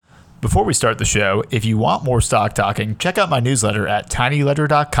Before we start the show, if you want more stock talking, check out my newsletter at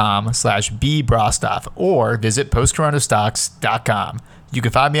tinyletter.com/bbrostov or visit postcoronastocks.com. You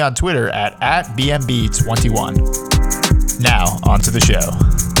can find me on Twitter at @BMB21. Now, on to the show.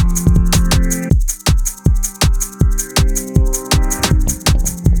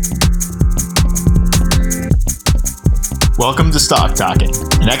 Welcome to Stock Talking,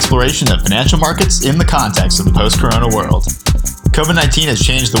 an exploration of financial markets in the context of the post-corona world. COVID-19 has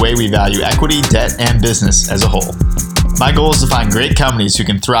changed the way we value equity, debt, and business as a whole. My goal is to find great companies who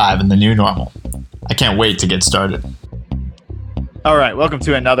can thrive in the new normal. I can't wait to get started. All right, welcome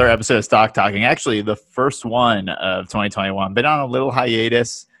to another episode of Stock Talking. Actually, the first one of 2021. Been on a little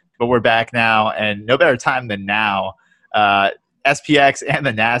hiatus, but we're back now, and no better time than now. SPX and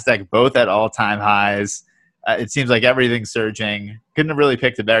the NASDAQ both at all-time highs. It seems like everything's surging. Couldn't have really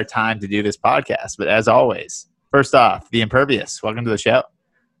picked a better time to do this podcast, but as always, first off, The Impervious, welcome to the show.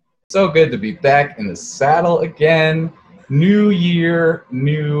 So good to be back in the saddle again. New year,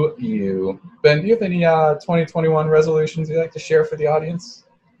 new you. Ben, do you have any 2021 resolutions you'd like to share for the audience?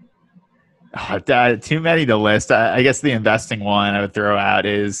 Too many to list. I guess the investing one I would throw out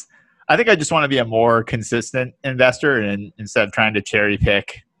is I think I just want to be a more consistent investor, and instead of trying to cherry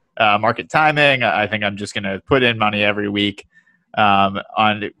pick market timing, I think I'm just going to put in money every week on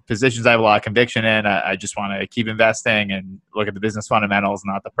positions I have a lot of conviction in. I just want to keep investing and look at the business fundamentals,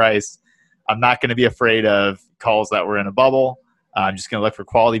 not the price. I'm not going to be afraid of calls that were in a bubble. I'm just going to look for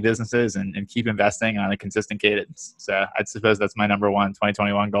quality businesses and keep investing on a consistent cadence. So I suppose that's my number one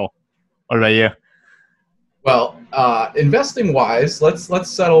 2021 goal. What about you? Well, investing wise, let's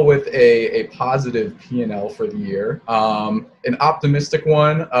settle with a positive P&L for the year. An optimistic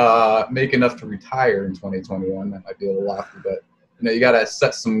one, make enough to retire in 2021. That might be a little lofty, but you got to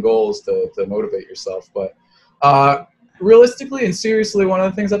set some goals to motivate yourself. But realistically and seriously, one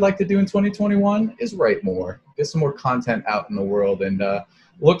of the things I'd like to do in 2021 is write more, get some more content out in the world, and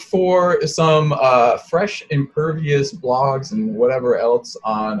look for some fresh, impervious blogs and whatever else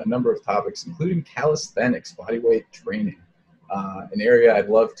on a number of topics, including calisthenics, bodyweight training, an area I'd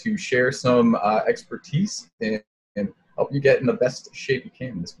love to share some expertise and help you get in the best shape you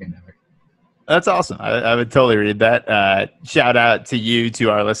can in this pandemic. That's awesome. I would totally read that. Shout out to you,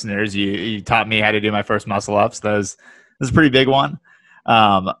 to our listeners. You taught me how to do my first muscle ups. That was a pretty big one.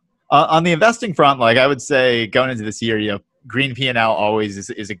 On the investing front, like I would say going into this year, green P&L always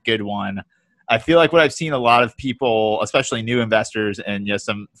is a good one. I feel like what I've seen a lot of people, especially new investors and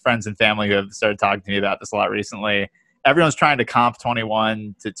some friends and family who have started talking to me about this a lot recently, everyone's trying to comp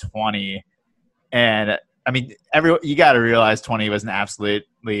 21 to 20. And I mean, you got to realize 20 was an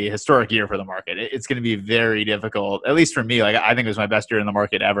absolutely historic year for the market. It's going to be very difficult, at least for me. Like I think it was my best year in the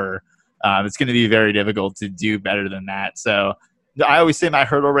market ever. It's going to be very difficult to do better than that. So I always say my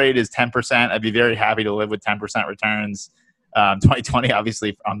hurdle rate is 10%. I'd be very happy to live with 10% returns. 2020,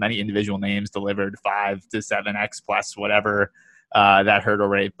 obviously, on many individual names, delivered 5 to 7x plus whatever that hurdle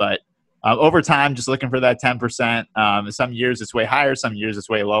rate. But over time, just looking for that 10%. Some years it's way higher, some years it's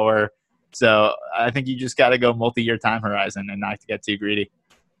way lower. So I think you just got to go multi-year time horizon and not to get too greedy.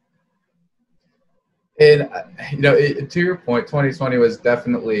 And, to your point, 2020 was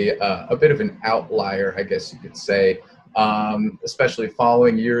definitely a bit of an outlier, I guess you could say, especially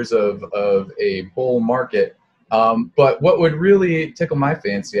following years of a bull market. But what would really tickle my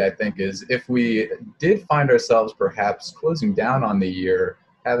fancy, I think, is if we did find ourselves perhaps closing down on the year,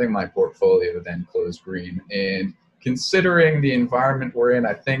 having my portfolio then close green. And considering the environment we're in,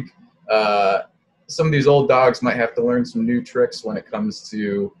 I think some of these old dogs might have to learn some new tricks when it comes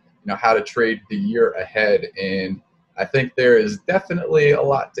to how to trade the year ahead. And I think there is definitely a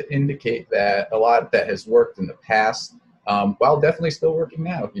lot to indicate that a lot that has worked in the past, while definitely still working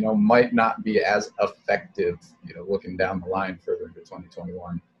now, might not be as effective, looking down the line further into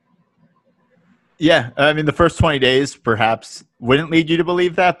 2021. Yeah, I mean, the first 20 days perhaps wouldn't lead you to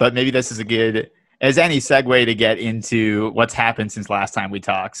believe that, but maybe this is a good, as any segue to get into what's happened since last time we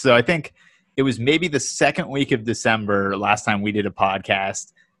talked. So I think it was maybe the second week of December last time we did a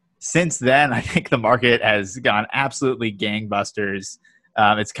podcast. Since then, I think the market has gone absolutely gangbusters.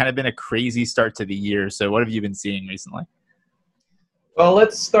 It's kind of been a crazy start to the year. So what have you been seeing recently? Well,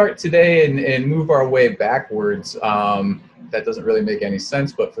 let's start today and move our way backwards. That doesn't really make any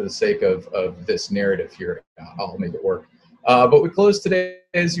sense, but for the sake of this narrative here, I'll make it work. But we closed today,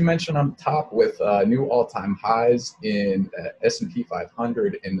 as you mentioned, on top with new all-time highs in S&P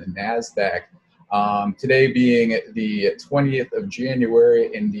 500 and the NASDAQ. Today being the 20th of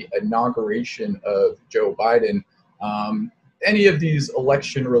January and the inauguration of Joe Biden. any of these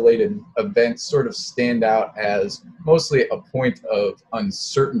election-related events sort of stand out as mostly a point of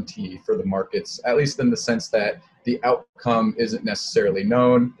uncertainty for the markets, at least in the sense that the outcome isn't necessarily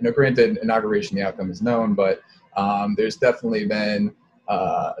known. Granted, inauguration, the outcome is known, but there's definitely been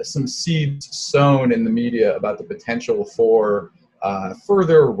some seeds sown in the media about the potential for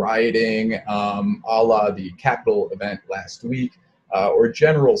further rioting, a la the Capitol event last week, or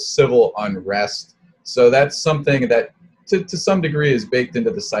general civil unrest. So that's something that to some degree is baked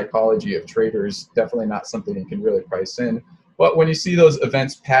into the psychology of traders, definitely not something you can really price in. But when you see those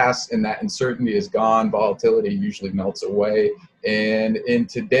events pass and that uncertainty is gone, volatility usually melts away. And in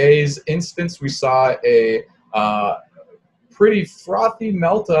today's instance, we saw a pretty frothy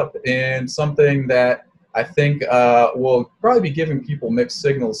melt up in something that I think will probably be giving people mixed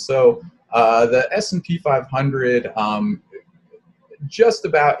signals. So the S&P 500 just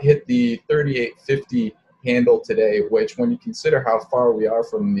about hit the 3850 handle today, which when you consider how far we are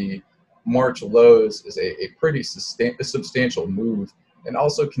from the March lows is a pretty substantial move. And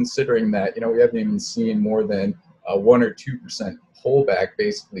also considering that, we haven't even seen more than a 1 or 2% pullback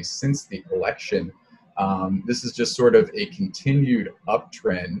basically since the election. This is just sort of a continued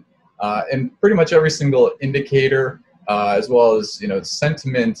uptrend. And pretty much every single indicator, as well as,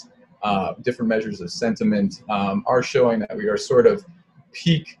 sentiment, different measures of sentiment are showing that we are sort of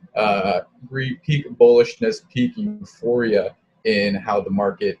peak bullishness, peak euphoria in how the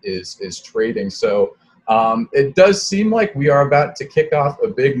market is trading. So it does seem like we are about to kick off a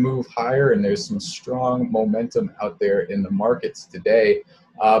big move higher, and there's some strong momentum out there in the markets today.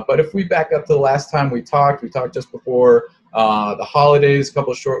 But if we back up to the last time we talked just before the holidays, a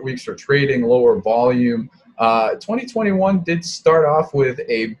couple of short weeks for trading, lower volume. 2021 did start off with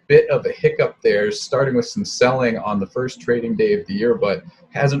a bit of a hiccup there, starting with some selling on the first trading day of the year, but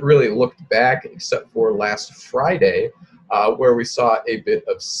hasn't really looked back except for last Friday, where we saw a bit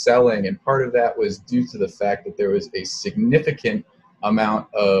of selling. And part of that was due to the fact that there was a significant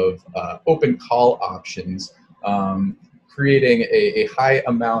amount of open call options, creating a high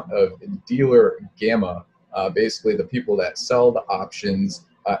amount of dealer gamma. Basically, the people that sell the options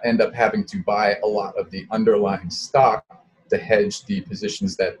end up having to buy a lot of the underlying stock to hedge the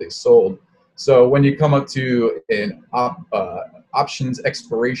positions that they sold. So when you come up to an options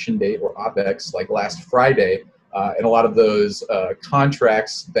expiration date, or OPEX, like last Friday, and a lot of those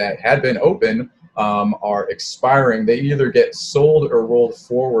contracts that had been open are expiring, they either get sold or rolled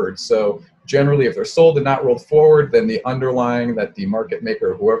forward. So generally, if they're sold and not rolled forward, then the underlying that the market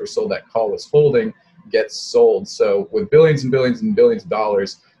maker or whoever sold that call was holding gets sold. So with billions and billions and billions of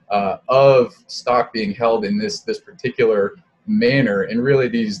dollars of stock being held in this particular manner, and really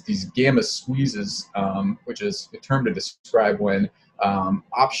these gamma squeezes, which is a term to describe when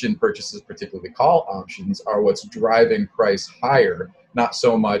option purchases, particularly call options, are what's driving price higher, not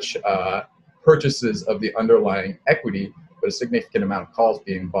so much purchases of the underlying equity, but a significant amount of calls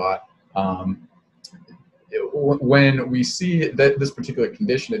being bought. When we see that this particular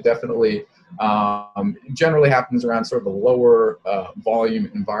condition, it definitely generally happens around sort of a lower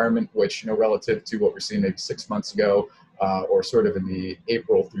volume environment, which, relative to what we're seeing maybe 6 months ago, or sort of in the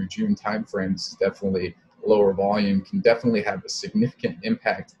April through June timeframe, is definitely lower volume, can definitely have a significant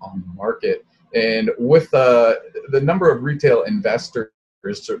impact on the market. And with the number of retail investors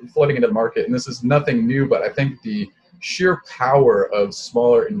sort of flooding into the market, and this is nothing new, but I think the sheer power of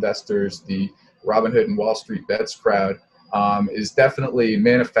smaller investors, the Robinhood and Wall Street Bets crowd, is definitely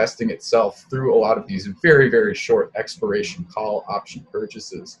manifesting itself through a lot of these very, very short expiration call option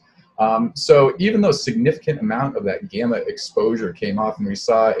purchases. So even though a significant amount of that gamma exposure came off, and we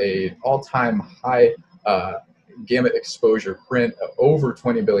saw a all-time high gamma exposure print of over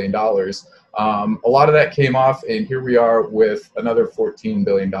 $20 billion, a lot of that came off, and here we are with another $14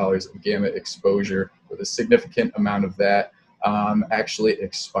 billion of gamma exposure, with a significant amount of that actually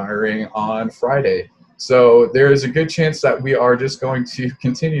expiring on Friday. So there is a good chance that we are just going to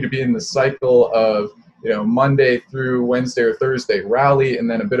continue to be in the cycle of, Monday through Wednesday or Thursday rally, and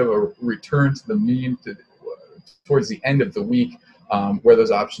then a bit of a return to the mean towards the end of the week, where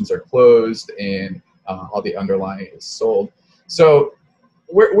those options are closed and all the underlying is sold. So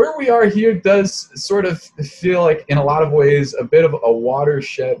where we are here does sort of feel like, in a lot of ways, a bit of a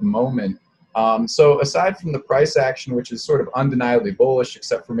watershed moment. So aside from the price action, which is sort of undeniably bullish,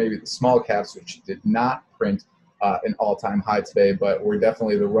 except for maybe the small caps, which did not print an all-time high today, but were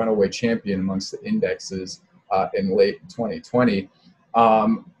definitely the runaway champion amongst the indexes in late 2020.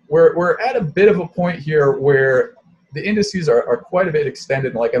 We're at a bit of a point here where the indices are quite a bit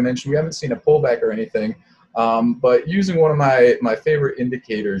extended. Like I mentioned, we haven't seen a pullback or anything, but using one of my favorite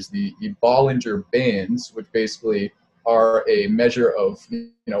indicators, the Bollinger Bands, which basically are a measure of,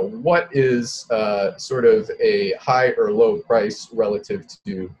 what is sort of a high or low price relative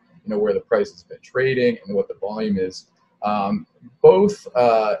to, where the price has been trading and what the volume is. Both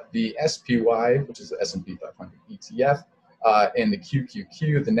the SPY, which is the S&P 500 ETF, and the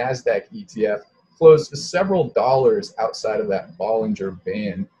QQQ, the NASDAQ ETF, flows several dollars outside of that Bollinger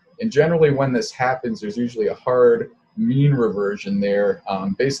Band. And generally when this happens, there's usually a hard mean reversion there.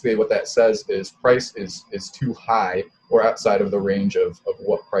 Basically what that says is price is too high or outside of the range of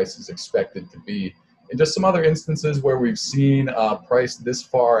what price is expected to be. And just some other instances where we've seen price this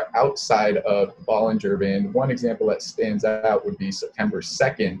far outside of the Bollinger Band. One example that stands out would be September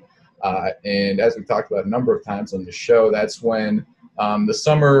 2nd. And as we've talked about a number of times on the show, that's when the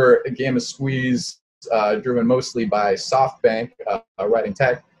summer gamma squeeze, driven mostly by SoftBank, riding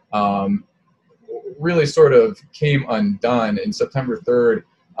tech, really sort of came undone. In September 3rd,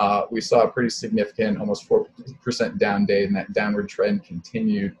 we saw a pretty significant, almost 4% down day, and that downward trend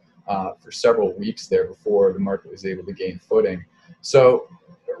continued for several weeks there before the market was able to gain footing. So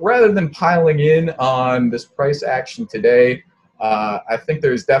rather than piling in on this price action today, I think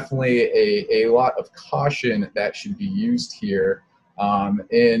there's definitely a lot of caution that should be used here.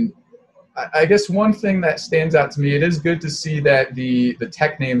 And I guess one thing that stands out to me, it is good to see that the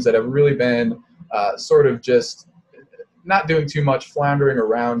tech names that have really been sort of just not doing too much, floundering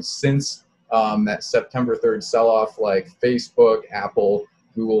around since that September 3rd sell-off, like Facebook, Apple,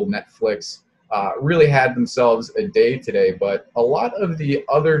 Google, Netflix, really had themselves a day today. But a lot of the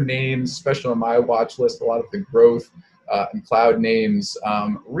other names, especially on my watch list, a lot of the growth and cloud names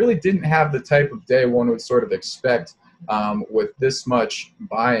really didn't have the type of day one would sort of expect with this much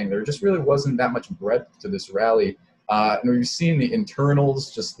buying. There just really wasn't that much breadth to this rally. And we've seen the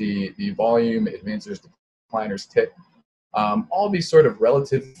internals, just the volume, advancers, decliners, tick, all be sort of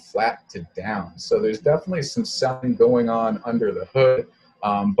relative flat to down. So there's definitely some selling going on under the hood.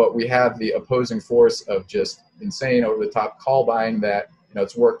 But we have the opposing force of just insane over-the-top call buying that,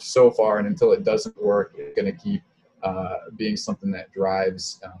 it's worked so far, and until it doesn't work, it's going to keep being something that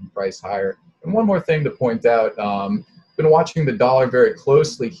drives price higher. And one more thing to point out, been watching the dollar very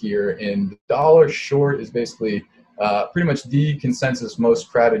closely here, and the dollar short is basically pretty much the consensus most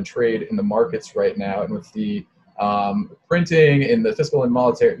crowded trade in the markets right now. And with the printing and the fiscal and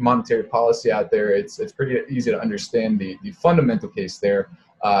monetary policy out there, it's pretty easy to understand the fundamental case there,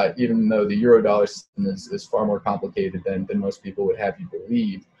 even though the euro-dollar system is far more complicated than most people would have you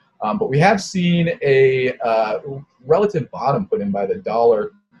believe. But we have seen a relative bottom put in by the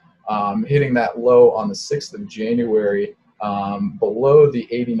dollar, hitting that low on the 6th of January, below the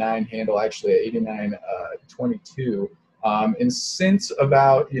 89 handle, actually at 89.22. And since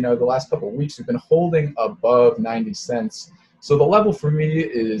about, the last couple of weeks, we've been holding above 90 cents. So the level for me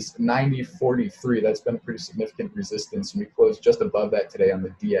is 90.43. That's been a pretty significant resistance, and we closed just above that today on the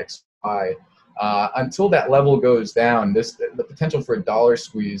DXY. Until that level goes down, the potential for a dollar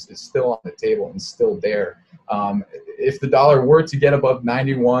squeeze is still on the table and still there. If the dollar were to get above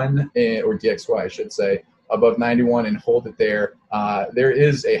 91, or DXY, I should say, above 91 and hold it there, there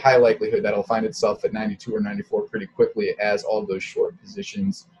is a high likelihood that it'll find itself at 92 or 94 pretty quickly as all those short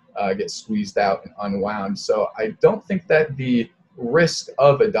positions get squeezed out and unwound. So I don't think that the risk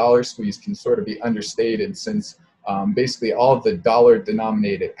of a dollar squeeze can sort of be understated, since basically all of the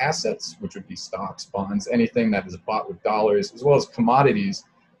dollar-denominated assets, which would be stocks, bonds, anything that is bought with dollars, as well as commodities,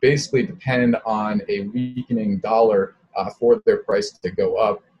 basically depend on a weakening dollar for their price to go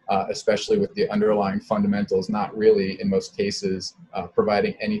up. Especially with the underlying fundamentals not really, in most cases,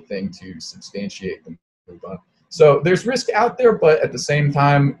 providing anything to substantiate them. So there's risk out there, but at the same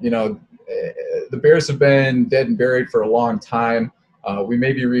time, the bears have been dead and buried for a long time. We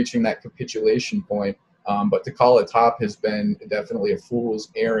may be reaching that capitulation point, but to call a top has been definitely a fool's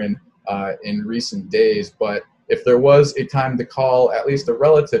errand in recent days. But if there was a time to call at least a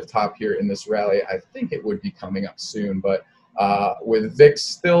relative top here in this rally, I think it would be coming up soon. But with VIX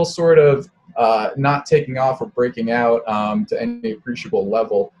still sort of not taking off or breaking out to any appreciable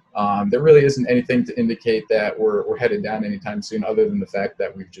level, there really isn't anything to indicate that we're headed down anytime soon, other than the fact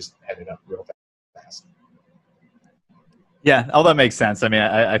that we've just headed up real fast. Yeah, all that makes sense. I mean,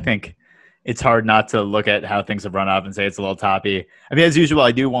 I think it's hard not to look at how things have run up and say it's a little toppy. I mean, as usual,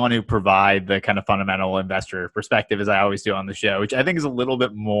 I do want to provide the kind of fundamental investor perspective, as I always do on the show, which I think is a little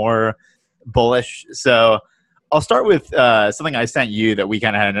bit more bullish. So I'll start with something I sent you that we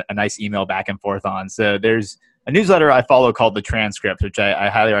kind of had a nice email back and forth on. So there's a newsletter I follow called The Transcript, which I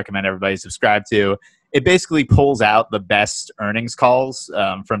highly recommend everybody subscribe to. It basically pulls out the best earnings calls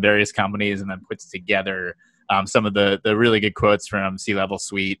from various companies and then puts together some of the really good quotes from C-Level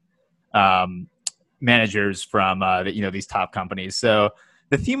Suite. managers from these top companies. So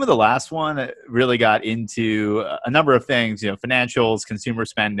the theme of the last one really got into a number of things, financials, consumer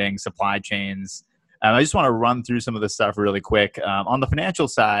spending, supply chains. I just want to run through some of the stuff really quick. On the financial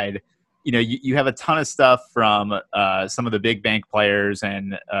side, you have a ton of stuff from some of the big bank players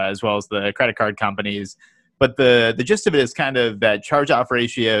and as well as the credit card companies. But the gist of it is kind of that charge-off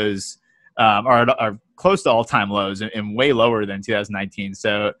ratios are close to all-time lows and way lower than 2019.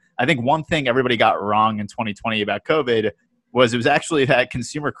 So I think one thing everybody got wrong in 2020 about COVID was it was actually that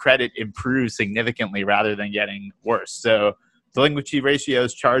consumer credit improved significantly rather than getting worse. So delinquency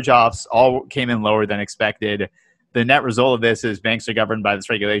ratios, charge-offs all came in lower than expected. The net result of this is banks are governed by this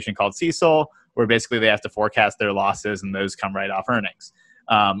regulation called CECL, where basically they have to forecast their losses and those come right off earnings.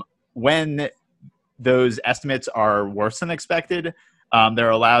 When those estimates are worse than expected, they're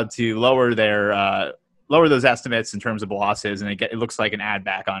allowed to lower those estimates in terms of losses, and it looks like an add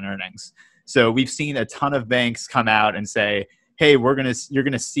back on earnings. So we've seen a ton of banks come out and say, "Hey, you're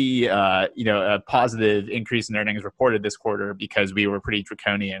gonna see a positive increase in earnings reported this quarter because we were pretty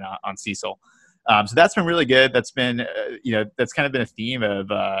draconian on CECL." So that's been really good. That's been that's kind of been a theme of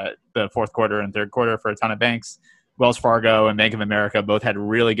the fourth quarter and third quarter for a ton of banks. Wells Fargo and Bank of America both had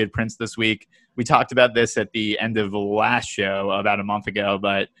really good prints this week. We talked about this at the end of the last show about a month ago,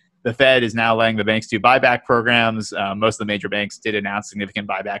 but the Fed is now letting the banks do buyback programs. Most of the major banks did announce significant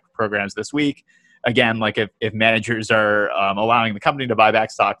buyback programs this week. Again, like if managers are allowing the company to buy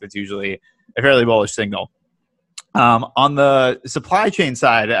back stock, that's usually a fairly bullish signal. On the supply chain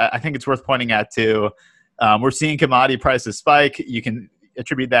side, I think it's worth pointing out too, we're seeing commodity prices spike. You can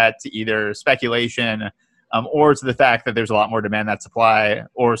attribute that to either speculation or to the fact that there's a lot more demand than supply,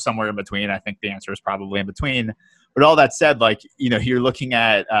 or somewhere in between. I think the answer is probably in between. But all that said, you're looking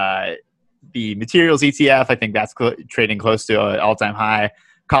at the materials ETF. I think that's trading close to an all-time high.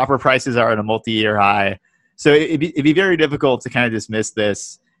 Copper prices are at a multi-year high. So it'd be very difficult to kind of dismiss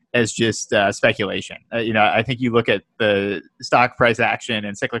this as just speculation. I think you look at the stock price action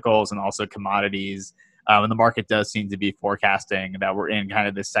and cyclicals and also commodities, and the market does seem to be forecasting that we're in kind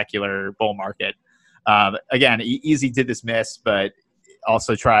of this secular bull market. Again, easy to dismiss, but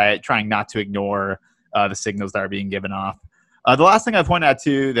also trying not to ignore the signals that are being given off. The last thing I point out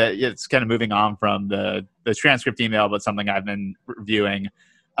too, that it's kind of moving on from the transcript email, but something I've been reviewing.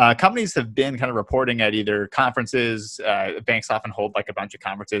 Companies have been kind of reporting at either conferences. Banks often hold like a bunch of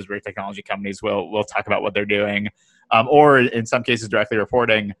conferences where technology companies will talk about what they're doing, or in some cases directly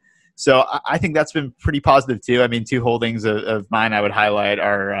reporting. So I think that's been pretty positive too. I mean, two holdings of mine I would highlight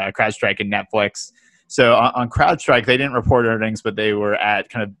are CrowdStrike and Netflix. So on CrowdStrike, they didn't report earnings, but they were at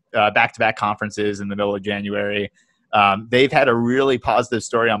kind of back-to-back conferences in the middle of January. They've had a really positive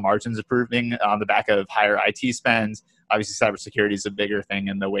story on margins improving on the back of higher IT spend. Obviously, cybersecurity is a bigger thing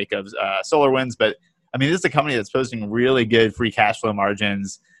in the wake of SolarWinds. But, I mean, this is a company that's posting really good free cash flow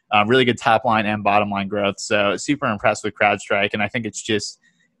margins, really good top line and bottom line growth. So super impressed with CrowdStrike. And I think it's just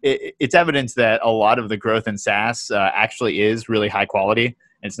it's evidence that a lot of the growth in SaaS actually is really high quality.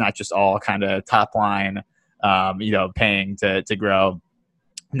 It's not just all kind of top line, paying to grow.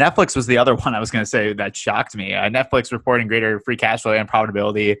 Netflix was the other one I was going to say that shocked me. Netflix reporting greater free cash flow and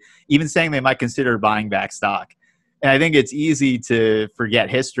profitability, even saying they might consider buying back stock. And I think it's easy to forget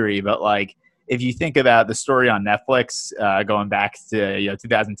history, but like if you think about the story on Netflix going back to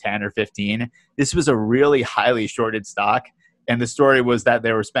 2010 or 15, this was a really highly shorted stock. And the story was that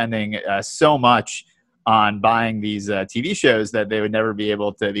they were spending so much on buying these TV shows that they would never be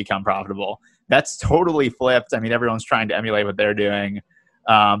able to become profitable. That's totally flipped. I mean, everyone's trying to emulate what they're doing.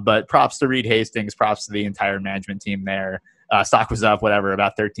 But props to Reed Hastings, props to the entire management team there. Stock was up,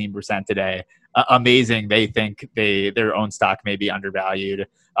 about 13% today. Amazing. They think their own stock may be undervalued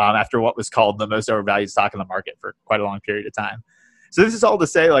after what was called the most overvalued stock in the market for quite a long period of time. So this is all to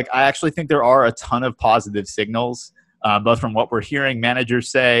say, I actually think there are a ton of positive signals, both from what we're hearing managers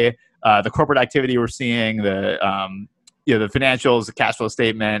say, the corporate activity we're seeing, the financials, the cash flow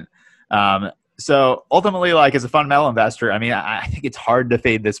statement. So ultimately, as a fundamental investor, I mean, I think it's hard to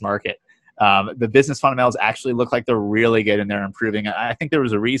fade this market. The business fundamentals actually look like they're really good and they're improving. I think there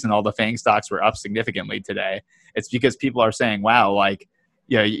was a reason all the FANG stocks were up significantly today. It's because people are saying, wow,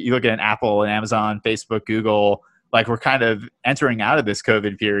 you look at an Apple and Amazon, Facebook, Google, we're kind of entering out of this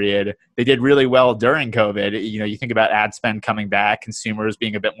COVID period. They did really well during COVID. You think about ad spend coming back, consumers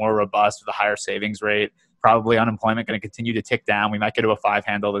being a bit more robust with a higher savings rate, probably unemployment going to continue to tick down. We might get to a 5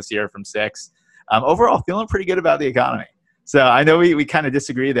 handle this year from 6. Overall, feeling pretty good about the economy. So I know we kind of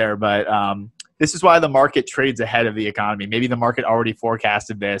disagree there, but this is why the market trades ahead of the economy. Maybe the market already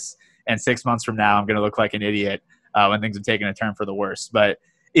forecasted this, and 6 months from now, I'm going to look like an idiot when things have taken a turn for the worse. But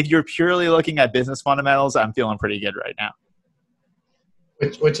if you're purely looking at business fundamentals, I'm feeling pretty good right now.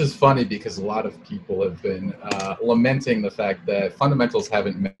 Which is funny because a lot of people have been lamenting the fact that fundamentals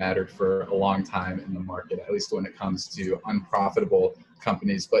haven't mattered for a long time in the market, at least when it comes to unprofitable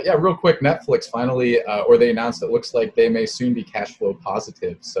companies. But yeah, real quick, Netflix finally, or they announced it looks like they may soon be cash flow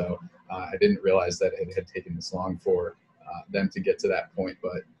positive. So I didn't realize that it had taken this long for them to get to that point.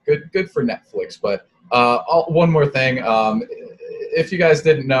 But good for Netflix. But one more thing. If you guys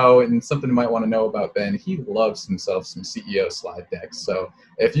didn't know, and something you might want to know about Ben, he loves himself some CEO slide decks. So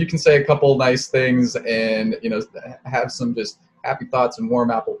if you can say a couple nice things and have some just happy thoughts and warm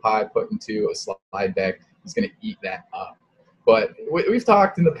apple pie put into a slide deck, he's going to eat that up. But we've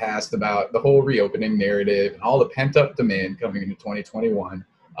talked in the past about the whole reopening narrative and all the pent-up demand coming into 2021,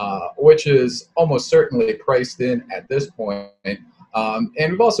 which is almost certainly priced in at this point. And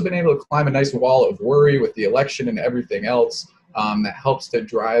we've also been able to climb a nice wall of worry with the election and everything else. That helps to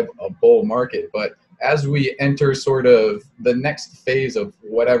drive a bull market. But as we enter sort of the next phase of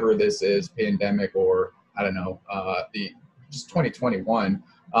whatever this is, pandemic or I don't know, just 2021,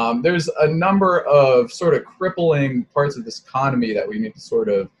 there's a number of sort of crippling parts of this economy that we need to sort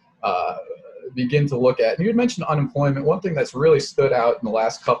of begin to look at. And you had mentioned unemployment. One thing that's really stood out in the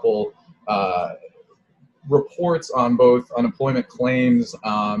last couple reports on both unemployment claims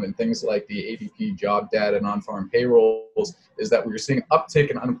and things like the ADP job data and on-farm payrolls is that we're seeing uptick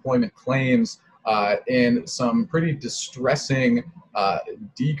in unemployment claims and some pretty distressing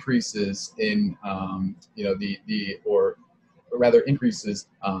decreases in or rather increases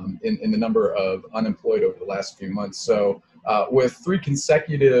in the number of unemployed over the last few months. So with 3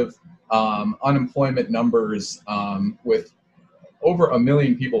 consecutive unemployment numbers with over 1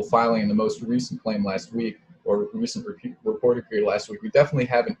 million people filing in the most recent claim last week, or recent reporting period last week, we definitely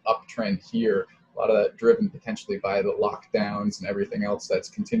have an uptrend here. A lot of that driven potentially by the lockdowns and everything else that's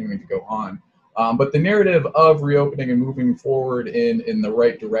continuing to go on. But the narrative of reopening and moving forward in the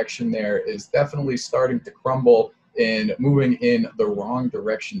right direction there is definitely starting to crumble and moving in the wrong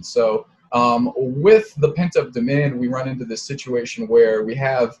direction. So with the pent-up demand, we run into this situation where we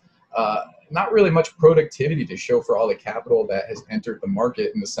have not really much productivity to show for all the capital that has entered the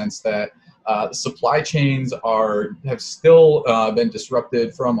market, in the sense that the supply chains have still been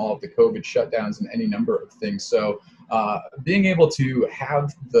disrupted from all of the COVID shutdowns and any number of things. So being able to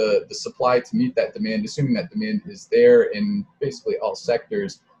have the supply to meet that demand, assuming that demand is there in basically all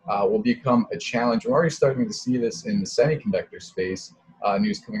sectors, will become a challenge. We're already starting to see this in the semiconductor space.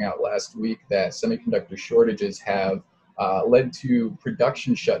 News coming out last week that semiconductor shortages have led to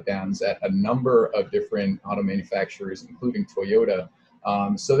production shutdowns at a number of different auto manufacturers, including Toyota.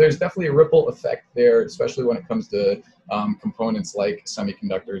 So there's definitely a ripple effect there, especially when it comes to components like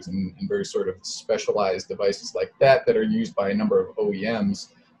semiconductors and very sort of specialized devices like that are used by a number of OEMs.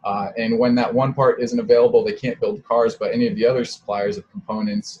 And when that one part isn't available, they can't build cars, but any of the other suppliers of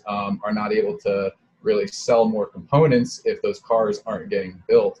components are not able to really sell more components if those cars aren't getting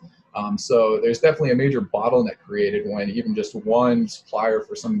built. So there's definitely a major bottleneck created when even just one supplier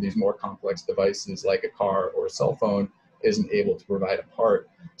for some of these more complex devices like a car or a cell phone isn't able to provide a part.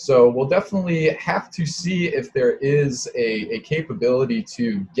 So we'll definitely have to see if there is a capability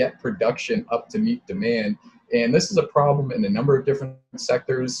to get production up to meet demand. And this is a problem in a number of different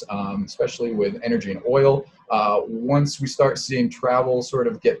sectors, especially with energy and oil. Once we start seeing travel sort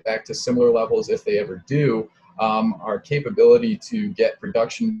of get back to similar levels, if they ever do, our capability to get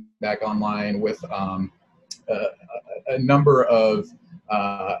production back online with a number of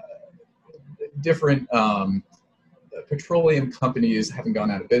different petroleum companies having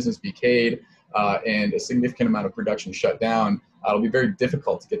gone out of business, BK'd, and a significant amount of production shut down, it'll be very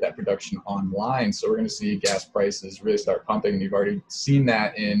difficult to get that production online. So we're going to see gas prices really start pumping, and you've already seen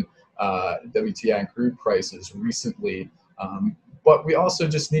that in WTI and crude prices recently. But we also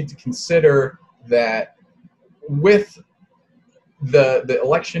just need to consider that with the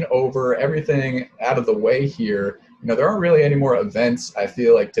election over, everything out of the way here, there aren't really any more events, I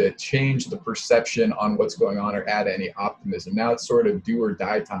feel like, to change the perception on what's going on or add any optimism. Now it's sort of do or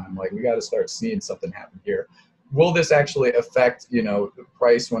die time. Like, we got to start seeing something happen here. Will this actually affect, the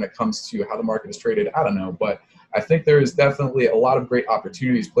price when it comes to how the market is traded? I don't know, but I think there is definitely a lot of great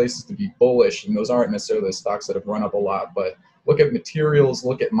opportunities, places to be bullish, and those aren't necessarily the stocks that have run up a lot, but look at materials,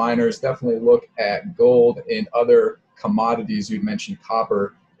 look at miners, definitely look at gold and other commodities. You mentioned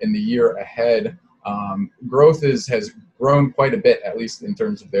copper in the year ahead. Growth has grown quite a bit, at least in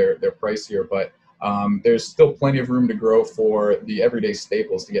terms of their price here, but there's still plenty of room to grow for the everyday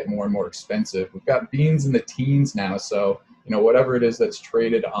staples to get more and more expensive. We've got beans in the teens now, so whatever it is that's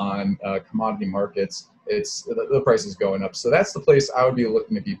traded on commodity markets, the price is going up. So that's the place I would be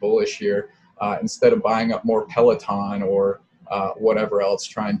looking to be bullish here, instead of buying up more Peloton or whatever else,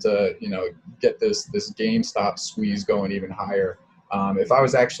 trying to get this GameStop squeeze going even higher. If I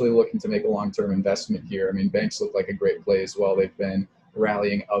was actually looking to make a long-term investment here, I mean, banks look like a great play as well. They've been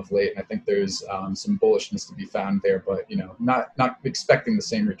rallying of late, and I think there's some bullishness to be found there, but not expecting the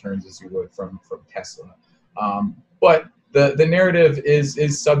same returns as you would from Tesla. But the narrative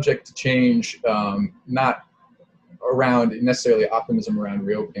is subject to change, not around necessarily optimism around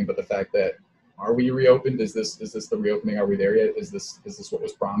reopening, but the fact that, are we reopened? Is this the reopening? Are we there yet? Is this what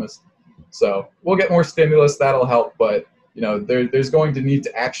was promised? So we'll get more stimulus, that'll help, but there's going to need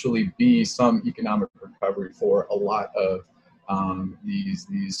to actually be some economic recovery for a lot of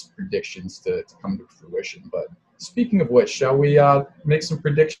these predictions to come to fruition. But speaking of which, shall we make some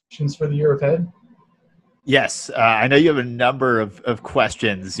predictions for the year ahead? Yes, I know you have a number of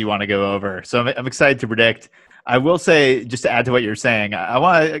questions you want to go over, so I'm excited to predict. I will say, just to add to what you're saying, I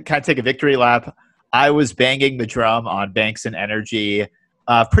want to kind of take a victory lap. I was banging the drum on banks and energy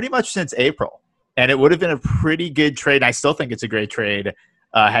pretty much since April, and it would have been a pretty good trade. I still think it's a great trade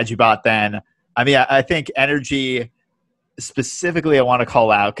had you bought then. I mean, I think energy specifically I want to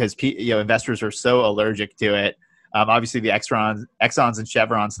call out because investors are so allergic to it. Obviously, the Exxons and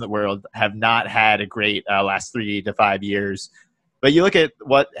Chevrons in the world have not had a great last 3 to 5 years. But you look at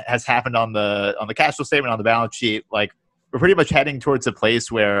what has happened on the cash flow statement, on the balance sheet, like we're pretty much heading towards a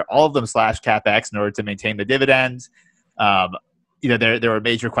place where all of them slash CapEx in order to maintain the dividends. There were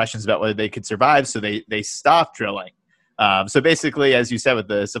major questions about whether they could survive, so they stopped drilling. So basically, as you said, with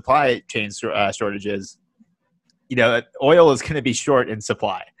the supply chain shortages, oil is going to be short in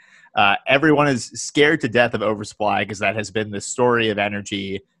supply. Everyone is scared to death of oversupply because that has been the story of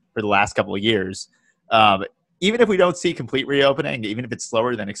energy for the last couple of years. Even if we don't see complete reopening, even if it's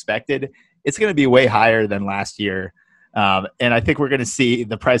slower than expected, it's going to be way higher than last year. And I think we're going to see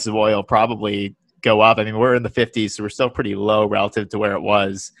the price of oil probably go up. I mean, we're in the 50s, so we're still pretty low relative to where it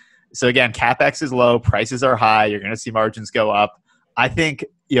was. So again, CapEx is low, prices are high. You're going to see margins go up. I think,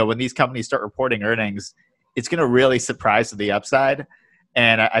 when these companies start reporting earnings, it's going to really surprise to the upside.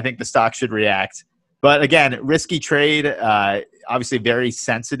 And I think the stock should react. But again, risky trade, obviously very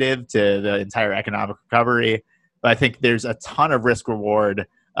sensitive to the entire economic recovery. But I think there's a ton of risk reward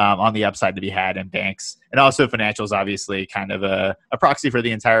on the upside to be had in banks. And also financials, obviously, kind of a proxy for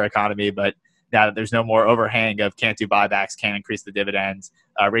the entire economy. But now that there's no more overhang of can't do buybacks, can't increase the dividends,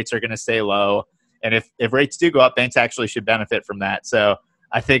 rates are going to stay low. And if rates do go up, banks actually should benefit from that. So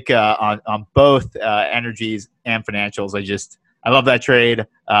I think on both energies and financials, I love that trade.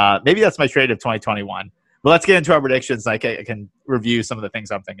 Maybe that's my trade of 2021. But let's get into our predictions. I can review some of the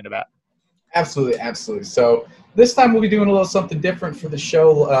things I'm thinking about. Absolutely. So this time we'll be doing a little something different for the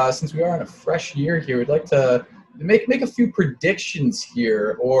show. Since we are in a fresh year here, we'd like to make a few predictions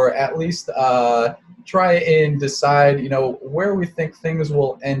here, or at least try and decide, where we think things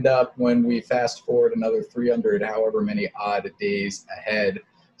will end up when we fast forward another 300, however many odd days ahead.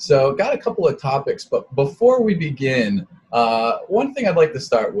 So got a couple of topics, but before we begin, one thing I'd like to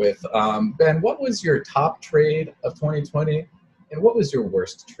start with, Ben, what was your top trade of 2020, and what was your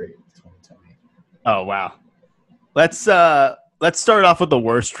worst trade of 2020? Oh wow, let's start off with the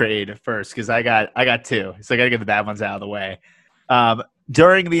worst trade first because I got two, so I got to get the bad ones out of the way.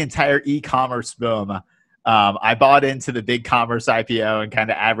 During the entire e-commerce boom, I bought into the BigCommerce IPO and kind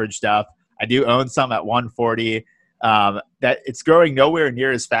of averaged up. I do own some at 140. That it's growing nowhere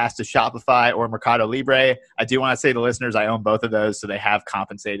near as fast as Shopify or Mercado Libre. I do want to say to listeners, I own both of those, so they have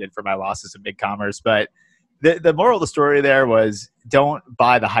compensated for my losses in BigCommerce. But the moral of the story there was don't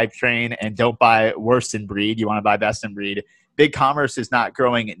buy the hype train and don't buy worst in breed. You want to buy best in breed. BigCommerce is not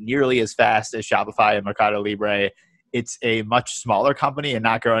growing nearly as fast as Shopify and Mercado Libre. It's a much smaller company and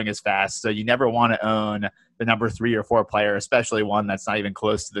not growing as fast. So you never want to own the number 3 or 4 player, especially one that's not even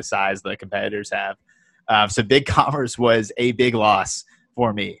close to the size the competitors have. So BigCommerce was a big loss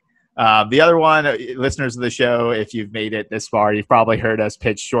for me. The other one, listeners of the show, if you've made it this far, you've probably heard us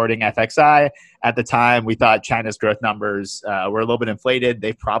pitch shorting FXI. At the time, we thought China's growth numbers were a little bit inflated.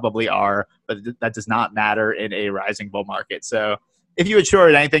 They probably are, but that does not matter in a rising bull market. So if you had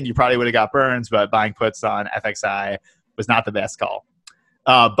shorted anything, you probably would have got burns, but buying puts on FXI was not the best call.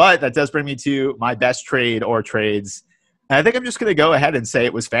 But that does bring me to my best trade or trades. And I think I'm just going to go ahead and say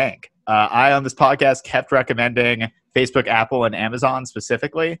it was FANG. I, on this podcast, kept recommending Facebook, Apple, and Amazon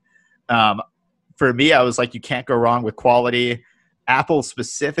specifically. For me, I was like, you can't go wrong with quality. Apple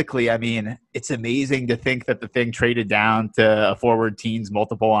specifically, I mean, it's amazing to think that the thing traded down to a forward teens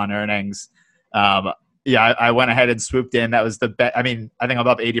multiple on earnings. Yeah, I went ahead and swooped in. That was the bet. I mean, I think I'm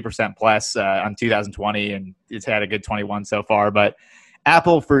up 80% plus on 2020, and it's had a good 21 so far. But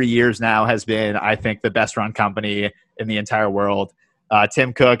Apple for years now has been, I think, the best run company in the entire world.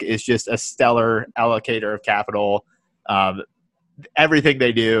 Tim Cook is just a stellar allocator of capital. Everything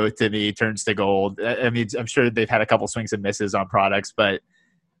they do to me turns to gold. I mean, I'm sure they've had a couple swings and misses on products, but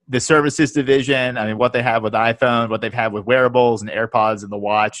the services division, I mean, what they have with iPhone, what they've had with wearables and AirPods and the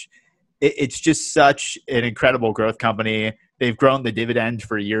watch, it's just such an incredible growth company. They've grown the dividend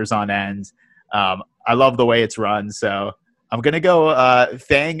for years on end. I love the way it's run. So I'm going to go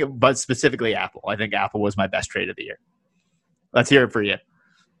FANG, but specifically Apple. I think Apple was my best trade of the year. Let's hear it for you.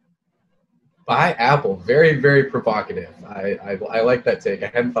 Buy Apple. Very, very provocative. I like that take. I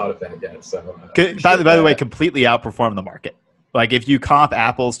hadn't thought of that yet. So by the way, completely outperform the market. Like if you comp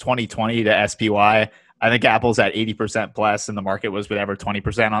Apple's 2020 to SPY, I think Apple's at 80% plus and the market was whatever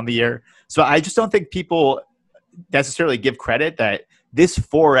 20% on the year. So I just don't think people necessarily give credit that this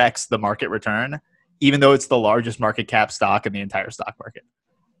 4x the market return, even though it's the largest market cap stock in the entire stock market.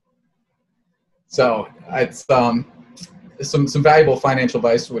 So it's some valuable financial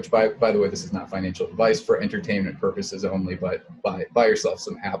advice, which by the way, this is not financial advice for entertainment purposes only, but buy yourself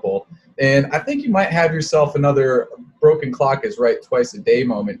some Apple. And I think you might have yourself another broken clock is right twice a day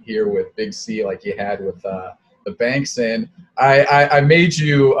moment here with Big C, like you had with the banks. And I made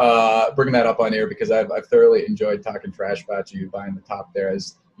you bring that up on air because I've thoroughly enjoyed talking trash about you buying the top there,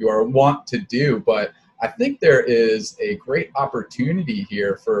 as you are wont to do. But I think there is a great opportunity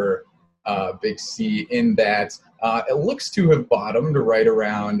here for Big C in that it looks to have bottomed right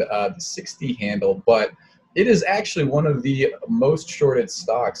around the 60 handle, but it is actually one of the most shorted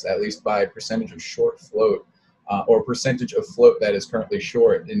stocks, at least by percentage of short float or percentage of float that is currently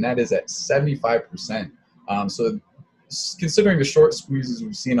short, and that is at 75%. So considering the short squeezes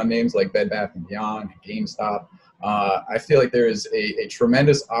we've seen on names like Bed Bath & Beyond and GameStop, I feel like there is a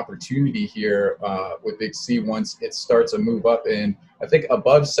tremendous opportunity here with Big C once it starts a move up. And I think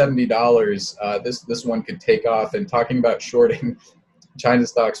above $70, this one could take off. And talking about shorting China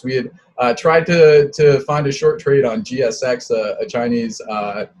stocks, we had tried to find a short trade on GSX, a Chinese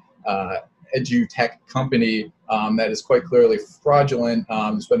edutech company that is quite clearly fraudulent.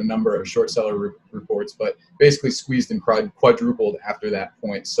 There's been a number of short seller reports, but basically squeezed and quadrupled after that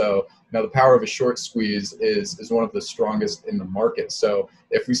point. So the power of a short squeeze is one of the strongest in the market. So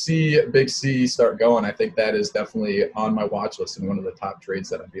if we see Big C start going, I think that is definitely on my watch list and one of the top trades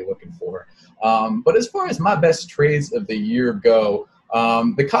that I'd be looking for. But as far as my best trades of the year go,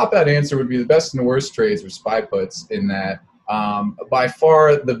 the cop-out answer would be the best and the worst trades were SPY puts, in that by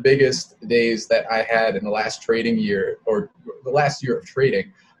far the biggest days that I had in the last trading year, or the last year of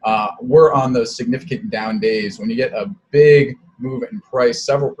trading, were on those significant down days when you get a big move in price,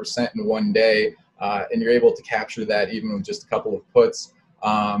 several percent in one day, and you're able to capture that even with just a couple of puts.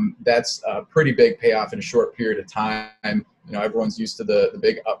 That's a pretty big payoff in a short period of time. Everyone's used to the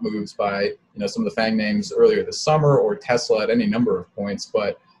big up moves by some of the FANG names earlier this summer, or Tesla at any number of points,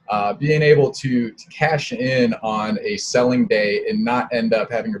 but being able to cash in on a selling day and not end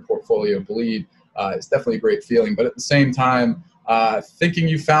up having your portfolio bleed is definitely a great feeling. But at the same time, thinking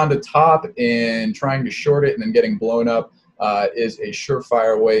you found a top and trying to short it and then getting blown up is a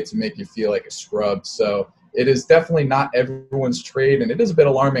surefire way to make you feel like a scrub. So it is definitely not everyone's trade, and it is a bit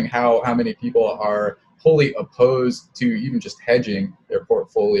alarming how many people are wholly opposed to even just hedging their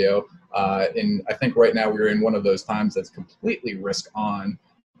portfolio. And I think right now we're in one of those times that's completely risk on.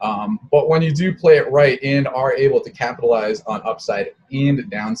 But when you do play it right and are able to capitalize on upside and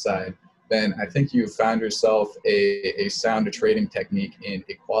downside, then I think you've found yourself a sound trading technique in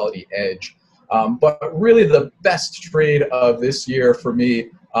a quality edge. But really the best trade of this year for me,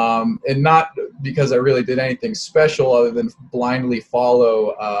 and not because I really did anything special other than blindly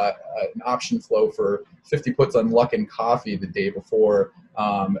follow an option flow for 50 puts on Luckin Coffee the day before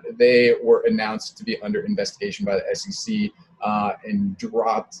they were announced to be under investigation by the SEC, and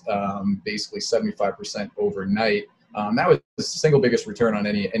dropped basically 75% overnight. That was the single biggest return on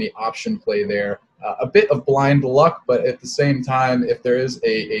any option play there. A bit of blind luck, but at the same time, if there is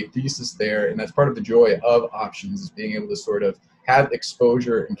a thesis there, and that's part of the joy of options, is being able to sort of have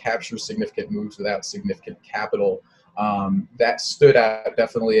exposure and capture significant moves without significant capital. That stood out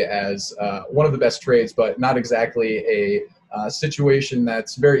definitely as one of the best trades, but not exactly a situation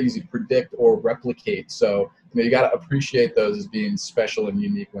that's very easy to predict or replicate. So you got to appreciate those as being special and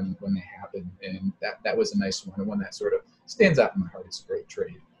unique when they happen. And that was a nice one, and one that sort of stands out in my heart. It's a great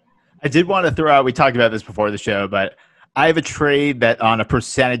trade. I did want to throw out, we talked about this before the show, but I have a trade that on a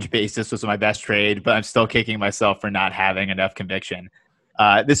percentage basis was my best trade, but I'm still kicking myself for not having enough conviction.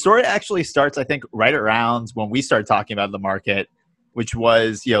 The story actually starts, I think, right around when we started talking about the market, which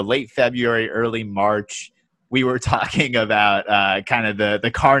was, late February, early March. We were talking about kind of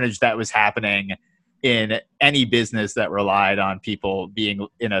the carnage that was happening in any business that relied on people being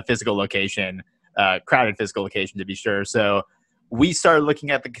in a physical location, crowded physical location to be sure. So we started looking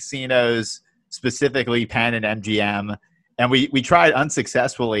at the casinos, specifically Penn and MGM, and we tried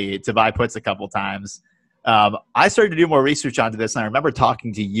unsuccessfully to buy puts a couple times. I started to do more research onto this, and I remember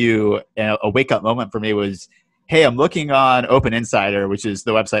talking to you, and a wake-up moment for me was, hey, I'm looking on Open Insider, which is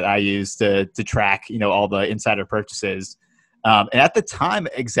the website I use to track, all the insider purchases. And at the time,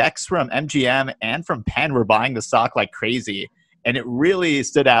 execs from MGM and from Penn were buying the stock like crazy. And it really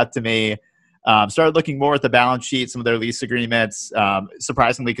stood out to me. Started looking more at the balance sheet, some of their lease agreements.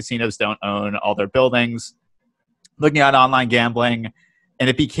 Surprisingly, casinos don't own all their buildings. Looking at online gambling. And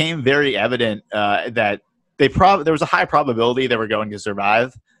it became very evident that there was a high probability they were going to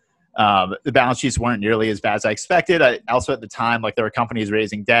survive. The balance sheets weren't nearly as bad as I expected. Also at the time, there were companies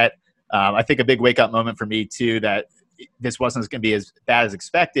raising debt. I think a big wake-up moment for me, too, that this wasn't going to be as bad as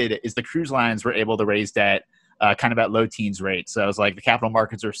expected is the cruise lines were able to raise debt kind of at low teens rate. So I was like, the capital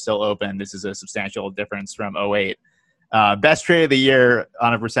markets are still open. This is a substantial difference from 2008. Best trade of the year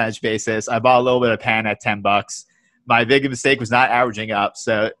on a percentage basis. I bought a little bit of Penn at $10. My big mistake was not averaging up.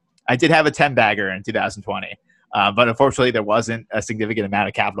 So I did have a 10-bagger in 2020. But unfortunately, there wasn't a significant amount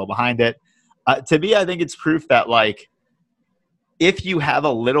of capital behind it. To me, I think it's proof that, if you have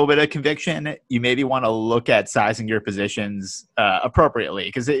a little bit of conviction, you maybe want to look at sizing your positions appropriately.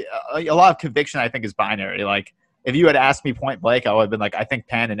 Because a lot of conviction, I think, is binary. If you had asked me point blank, I would have been like, I think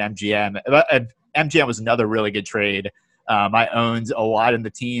Penn and MGM. MGM was another really good trade. I owned a lot in the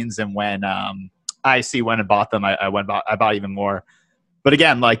teens, and when IC went and bought them, I bought even more. But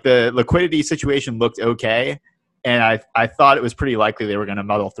again, the liquidity situation looked okay, and I thought it was pretty likely they were going to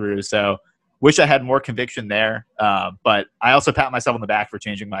muddle through. So wish I had more conviction there, but I also pat myself on the back for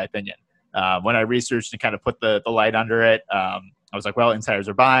changing my opinion. When I researched and kind of put the light under it, I was like, well, insiders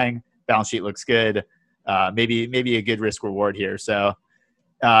are buying, balance sheet looks good, maybe a good risk reward here. So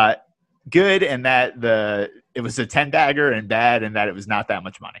good in that it was a 10-bagger, and bad in that it was not that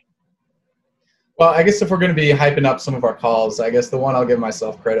much money. Well, I guess if we're going to be hyping up some of our calls, I guess the one I'll give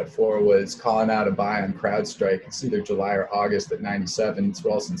myself credit for was calling out a buy on CrowdStrike. It's either July or August at 97.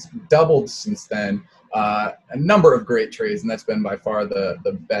 It's doubled since then. A number of great trades, and that's been by far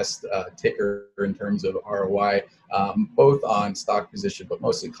the best ticker in terms of ROI, both on stock position, but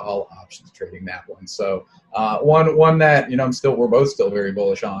mostly call options trading that one. So one that we're both still very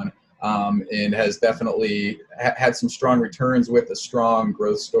bullish on, and has definitely had some strong returns with a strong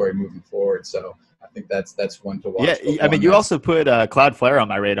growth story moving forward. So I think that's one to watch. Yeah, I mean, you also put Cloudflare on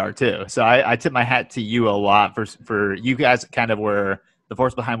my radar too. So I tip my hat to you a lot for you guys. Kind of were the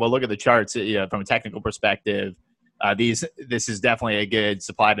force behind. Well, look at the charts. From a technical perspective, this is definitely a good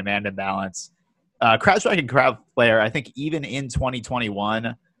supply demand imbalance. CrowdStrike and Cloudflare, I think even in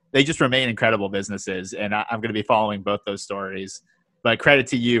 2021, they just remain incredible businesses, and I'm going to be following both those stories. But credit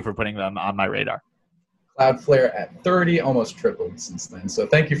to you for putting them on my radar. Cloudflare at 30, almost tripled since then. So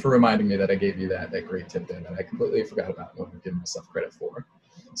thank you for reminding me that I gave you that great tip there that I completely forgot about when I'm giving myself credit for.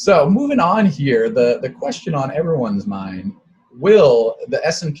 So moving on here, the question on everyone's mind, will the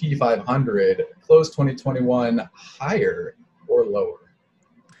S&P 500 close 2021 higher or lower?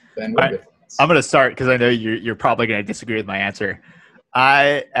 Ben, what are your thoughts? I'm going to start because I know you're probably going to disagree with my answer.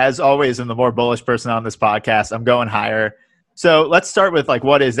 I, as always, am the more bullish person on this podcast. I'm going higher. So let's start with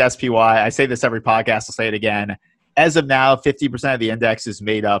what is SPY? I say this every podcast. I'll say it again. As of now, 50% of the index is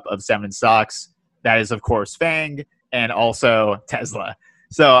made up of 7 stocks. That is, of course, FANG and also Tesla.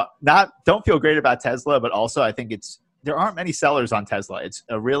 So don't feel great about Tesla, but also I think there aren't many sellers on Tesla. It's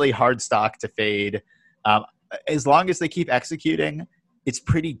a really hard stock to fade. As long as they keep executing, it's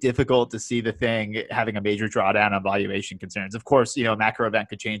pretty difficult to see the thing having a major drawdown on valuation concerns. Of course, a macro event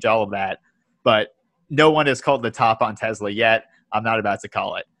could change all of that, but no one has called the top on Tesla yet. I'm not about to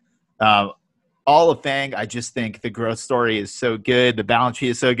call it. All of FANG, I just think the growth story is so good. The balance sheet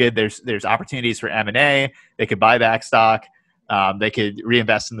is so good. There's opportunities for M&A. They could buy back stock. They could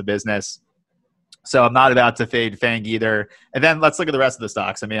reinvest in the business. So I'm not about to fade FANG either. And then let's look at the rest of the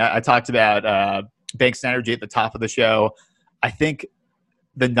stocks. I mean, I talked about Banks and Energy at the top of the show. I think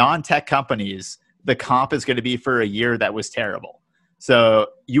the non-tech companies, the comp is going to be for a year that was terrible. So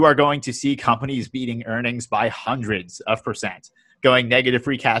you are going to see companies beating earnings by hundreds of %, going negative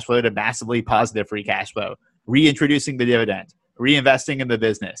free cash flow to massively positive free cash flow, reintroducing the dividend, reinvesting in the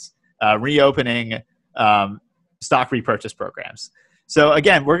business, reopening stock repurchase programs. So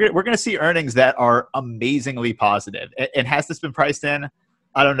again, we're going to see earnings that are amazingly positive. And has this been priced in?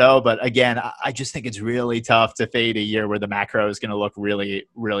 I don't know, but again, I just think it's really tough to fade a year where the macro is going to look really,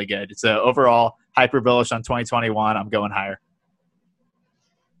 really good. So overall, hyper bullish on 2021. I'm going higher.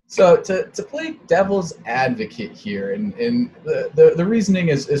 So to play devil's advocate here, and the reasoning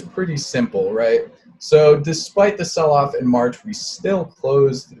is pretty simple, right? So despite the sell-off in March, we still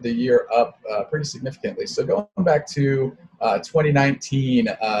closed the year up pretty significantly. So going back to 2019,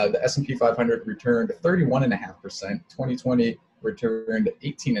 the S&P 500 returned 31.5%. 2020 returned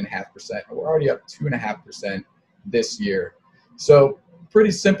 18.5%. We're already up 2.5% this year. So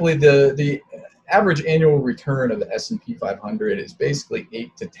pretty simply, the average annual return of the S&P 500 is basically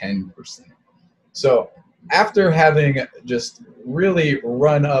 8 to 10%. So after having just really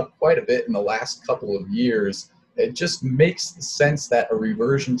run up quite a bit in the last couple of years, it just makes sense that a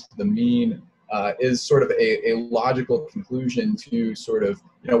reversion to the mean is sort of a logical conclusion to sort of,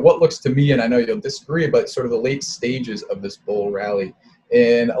 what looks to me, and I know you'll disagree, but sort of the late stages of this bull rally.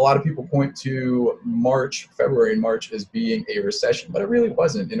 And a lot of people point to February and March as being a recession, but it really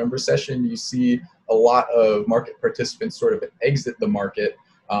wasn't. In a recession, you see a lot of market participants sort of exit the market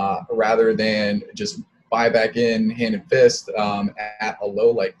rather than just buy back in hand and fist at a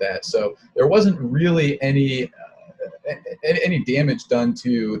low like that. So there wasn't really any damage done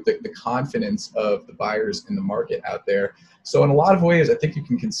to the confidence of the buyers in the market out there. So in a lot of ways, I think you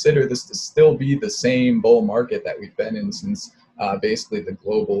can consider this to still be the same bull market that we've been in since basically the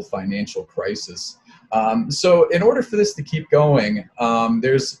global financial crisis. So in order for this to keep going,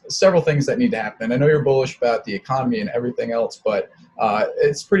 there's several things that need to happen. I know you're bullish about the economy and everything else, but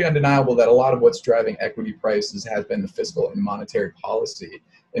it's pretty undeniable that a lot of what's driving equity prices has been the fiscal and monetary policy.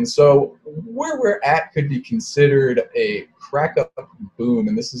 And so where we're at could be considered a crack-up boom,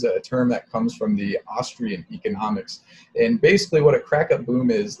 and this is a term that comes from the Austrian economics. And basically what a crack-up boom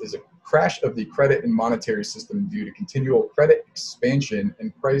is a crash of the credit and monetary system due to continual credit expansion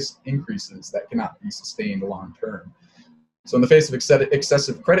and price increases that cannot be sustained long-term. So in the face of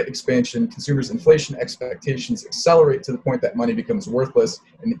excessive credit expansion, consumers' inflation expectations accelerate to the point that money becomes worthless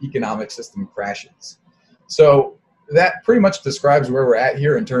and the economic system crashes. So that pretty much describes where we're at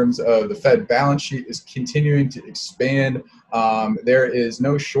here in terms of the Fed balance sheet is continuing to expand. There is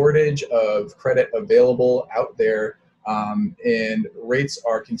no shortage of credit available out there, and rates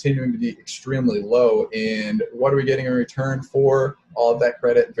are continuing to be extremely low. And what are we getting in return for all of that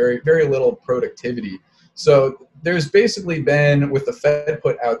credit? Very, very little productivity. So there's basically been, with the Fed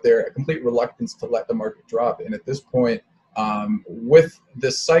put out there, a complete reluctance to let the market drop. And at this point, with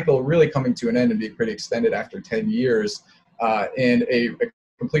this cycle really coming to an end and being pretty extended after 10 years, and a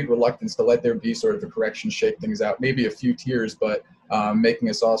complete reluctance to let there be sort of a correction, shake things out, maybe a few tiers, but making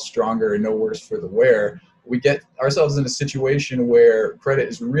us all stronger and no worse for the wear, we get ourselves in a situation where credit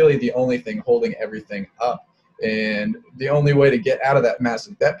is really the only thing holding everything up. And the only way to get out of that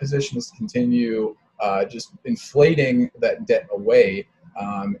massive debt position is to continue just inflating that debt away.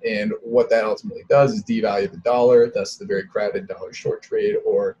 And what that ultimately does is devalue the dollar, thus the very crowded dollar short trade,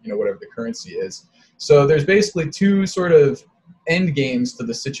 or whatever the currency is. So there's basically two sort of end games to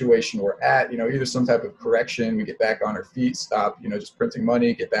the situation we're at. Either some type of correction, we get back on our feet, stop just printing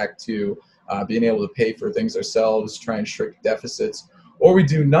money, get back to being able to pay for things ourselves, try and shrink deficits, or we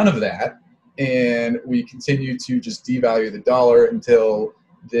do none of that and we continue to just devalue the dollar until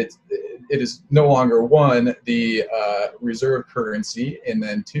that it is no longer, one, the reserve currency, and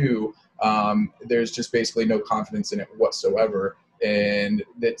then two, there's just basically no confidence in it whatsoever. And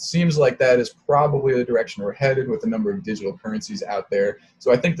it seems like that is probably the direction we're headed with a number of digital currencies out there.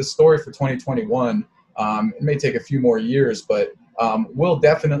 So I think the story for 2021, it may take a few more years, but will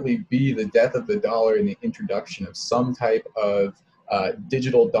definitely be the death of the dollar and the introduction of some type of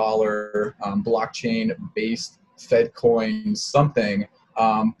digital dollar, blockchain-based Fed coin, something.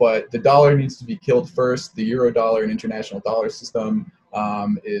 But the dollar needs to be killed first. The euro dollar and international dollar system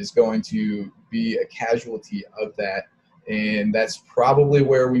is going to be a casualty of that. And that's probably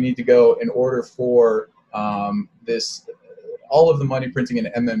where we need to go in order for all of the money printing in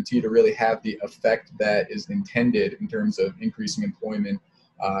MMT to really have the effect that is intended in terms of increasing employment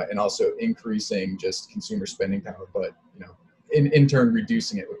and also increasing just consumer spending power, but in turn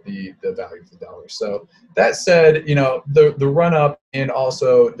reducing it with the value of the dollar. So that said, the run up and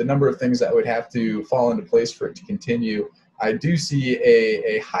also the number of things that would have to fall into place for it to continue, I do see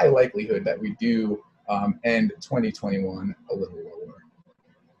a high likelihood that we do end 2021 a little lower.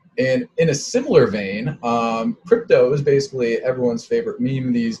 And in a similar vein, crypto is basically everyone's favorite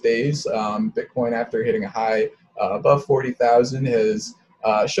meme these days. Bitcoin, after hitting a high above 40,000, has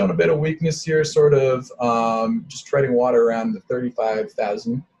shown a bit of weakness here, sort of just treading water around the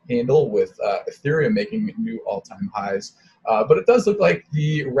 35,000 handle, with Ethereum making new all-time highs. But it does look like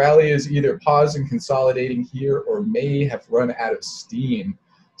the rally is either paused and consolidating here or may have run out of steam.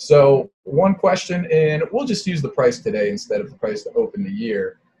 So one question, and we'll just use the price today instead of the price to open the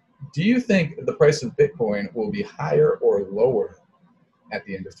year. Do you think the price of Bitcoin will be higher or lower at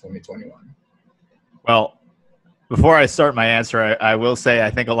the end of 2021? Well, before I start my answer, I will say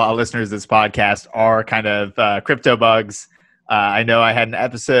I think a lot of listeners to this podcast are kind of crypto bugs. I know I had an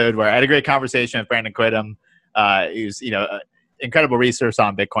episode where I had a great conversation with Brandon Quittem. He's, incredible research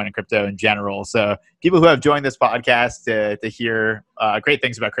on Bitcoin and crypto in general. So people who have joined this podcast to hear great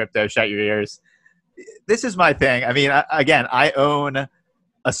things about crypto, shut your ears. This is my thing. I mean, I own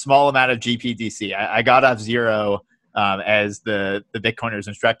a small amount of GPDC. I got off zero as the Bitcoiners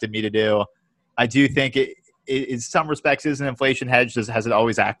instructed me to do. I do think it in some respects is an inflation hedge. Has it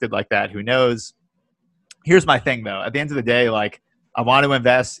always acted like that? Who knows? Here's my thing, though. At the end of the day, like, I want to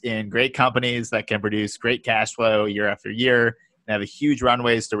invest in great companies that can produce great cash flow year after year and have a huge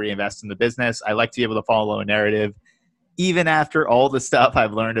runways to reinvest in the business. I like to be able to follow a narrative. Even after all the stuff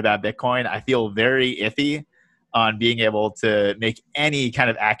I've learned about Bitcoin, I feel very iffy on being able to make any kind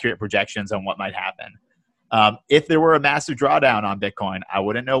of accurate projections on what might happen. If there were a massive drawdown on Bitcoin, I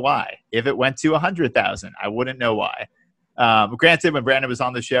wouldn't know why. If it went to 100,000, I wouldn't know why. Granted, when Brandon was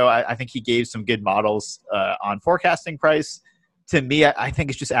on the show, I think he gave some good models on forecasting price. To me, I think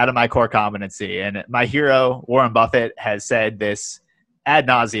it's just out of my core competency. And my hero, Warren Buffett, has said this ad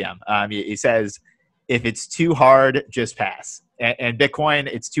nauseum. He says, if it's too hard, just pass. And Bitcoin,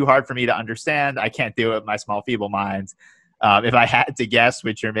 it's too hard for me to understand. I can't do it with my small, feeble mind. If I had to guess,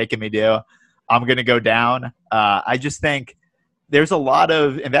 which you're making me do, I'm going to go down. I just think there's a lot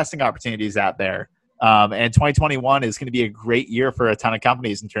of investing opportunities out there. And 2021 is going to be a great year for a ton of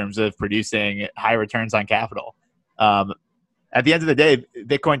companies in terms of producing high returns on capital. At the end of the day,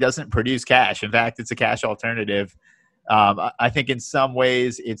 Bitcoin doesn't produce cash. In fact, it's a cash alternative. I think in some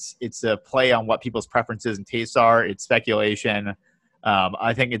ways it's a play on what people's preferences and tastes are. It's speculation.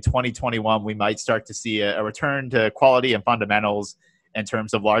 I think in 2021, we might start to see a return to quality and fundamentals in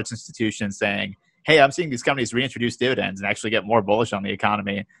terms of large institutions saying, hey, I'm seeing these companies reintroduce dividends and actually get more bullish on the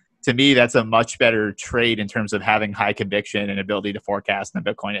economy. To me, that's a much better trade in terms of having high conviction and ability to forecast than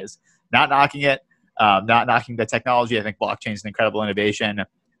Bitcoin is. Not knocking it, not knocking the technology. I think blockchain is an incredible innovation.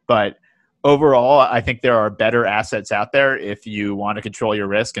 But overall, I think there are better assets out there if you want to control your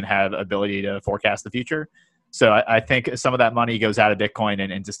risk and have ability to forecast the future. So I think some of that money goes out of Bitcoin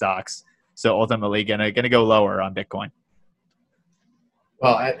and into stocks. So ultimately, gonna go lower on Bitcoin.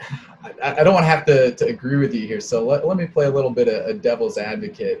 Well, I don't want to have to agree with you here. So let me play a little bit of a devil's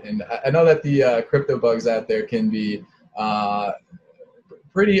advocate. And I know that the crypto bugs out there can be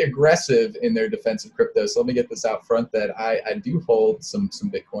pretty aggressive in their defense of crypto. So let me get this out front that I do hold some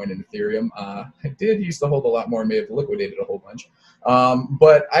Bitcoin and Ethereum. I did used to hold a lot more, may have liquidated a whole bunch.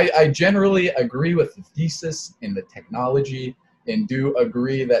 But I generally agree with the thesis and the technology, and do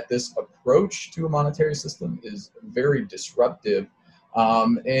agree that this approach to a monetary system is very disruptive.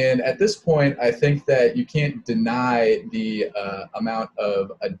 And at this point, I think that you can't deny the amount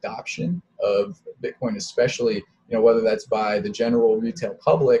of adoption of Bitcoin, especially whether that's by the general retail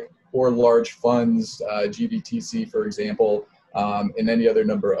public or large funds, GBTC, for example, and any other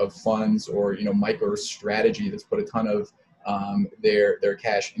number of funds, or MicroStrategy that's put a ton of their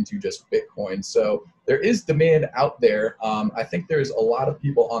cash into just Bitcoin. So there is demand out there. I think there's a lot of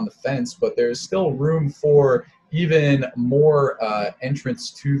people on the fence, but there's still room for even more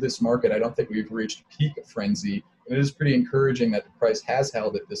entrance to this market. I don't think we've reached peak frenzy. And it is pretty encouraging that the price has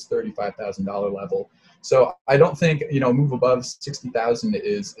held at this $35,000 level. So I don't think move above 60,000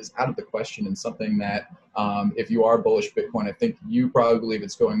 is out of the question, and something that if you are bullish Bitcoin, I think you probably believe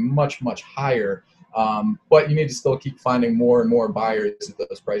it's going much, much higher. But you need to still keep finding more and more buyers at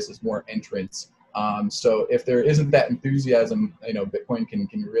those prices, more entrants. So if there isn't that enthusiasm, Bitcoin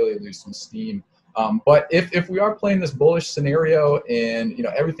can really lose some steam. But if we are playing this bullish scenario and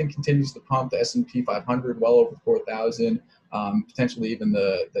everything continues to pump, the S&P 500 well over 4,000, potentially even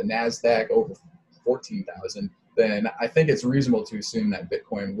the NASDAQ over 14,000, then I think it's reasonable to assume that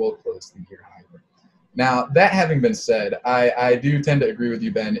Bitcoin will close the year higher. Now, that having been said, I do tend to agree with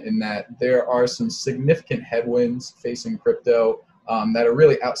you, Ben, in that there are some significant headwinds facing crypto that are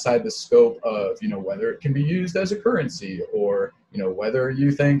really outside the scope of whether it can be used as a currency, or whether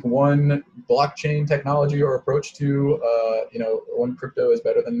you think one blockchain technology or approach to one crypto is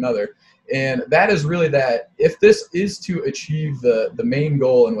better than another. And that is really that if this is to achieve the main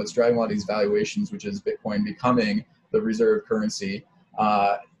goal and what's driving a lot of these valuations, which is Bitcoin becoming the reserve currency,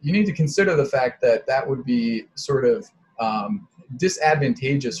 you need to consider the fact that that would be sort of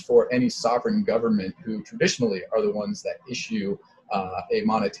disadvantageous for any sovereign government who traditionally are the ones that issue a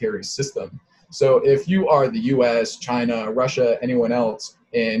monetary system. So if you are the US, China, Russia, anyone else,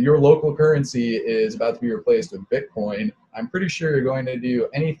 and your local currency is about to be replaced with Bitcoin, I'm pretty sure you're going to do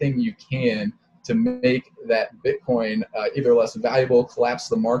anything you can to make that Bitcoin either less valuable, collapse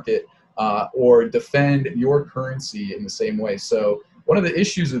the market, or defend your currency in the same way. So one of the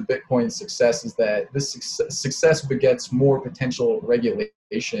issues with Bitcoin's success is that this success begets more potential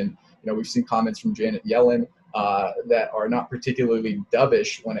regulation. We've seen comments from Janet Yellen that are not particularly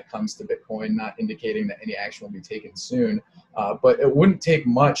dovish when it comes to Bitcoin, not indicating that any action will be taken soon. But it wouldn't take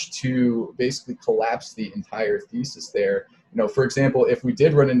much to basically collapse the entire thesis there. For example, if we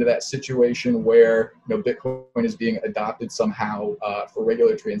did run into that situation where Bitcoin is being adopted somehow for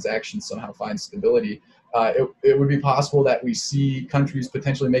regular transactions, somehow find stability, it would be possible that we see countries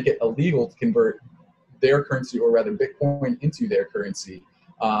potentially make it illegal to convert their currency, or rather Bitcoin, into their currency.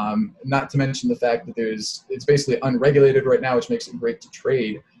 Not to mention the fact that it's basically unregulated right now, which makes it great to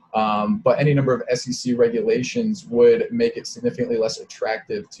trade. But any number of SEC regulations would make it significantly less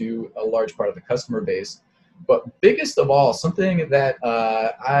attractive to a large part of the customer base. But biggest of all, something that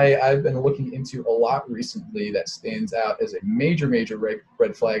I've been looking into a lot recently that stands out as a major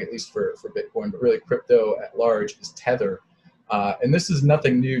red flag, at least for Bitcoin, but really crypto at large, is Tether. And this is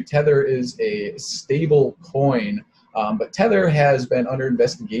nothing new. Tether is a stable coin, but Tether has been under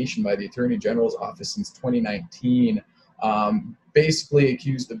investigation by the Attorney General's office since 2019, basically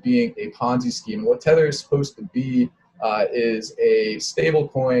accused of being a Ponzi scheme. What Tether is supposed to be is a stable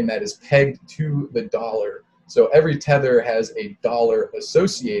coin that is pegged to the dollar. So every Tether has a dollar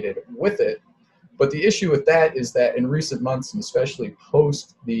associated with it. But the issue with that is that in recent months, and especially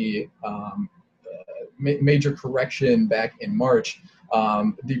post the major correction back in March,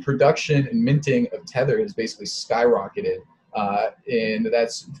 the production and minting of Tether has basically skyrocketed. And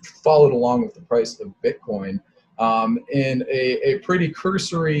that's followed along with the price of Bitcoin. And a pretty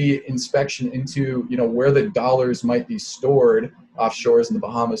cursory inspection into where the dollars might be stored offshores in the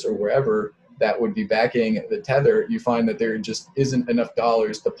Bahamas or wherever that would be backing the Tether, you find that there just isn't enough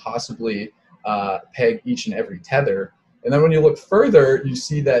dollars to possibly peg each and every Tether. And then when you look further, you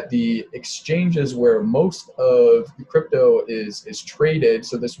see that the exchanges where most of the crypto is traded,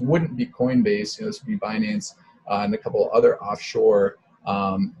 so this wouldn't be Coinbase, this would be Binance and a couple of other offshore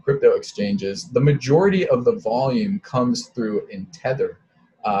crypto exchanges, the majority of the volume comes through in Tether.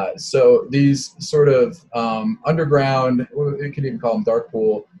 So these sort of underground, you could even call them dark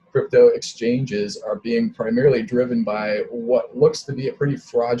pool crypto exchanges, are being primarily driven by what looks to be a pretty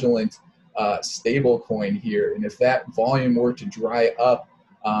fraudulent stable coin here. And if that volume were to dry up,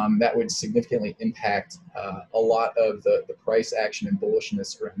 that would significantly impact a lot of the price action and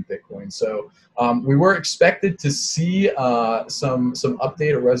bullishness around Bitcoin. So we were expected to see some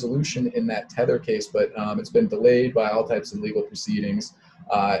update or resolution in that Tether case, but it's been delayed by all types of legal proceedings.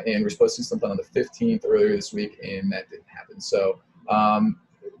 And we're supposed to see something on the 15th earlier this week, and that didn't happen. So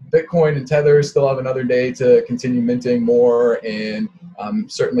Bitcoin and Tether still have another day to continue minting more, and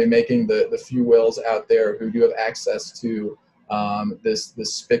certainly making the few whales out there who do have access to this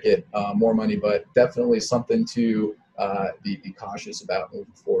spigot more money, but definitely something to be cautious about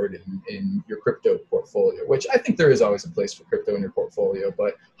moving forward in your crypto portfolio, which I think there is always a place for crypto in your portfolio,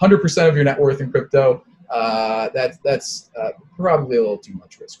 but 100% of your net worth in crypto, that's probably a little too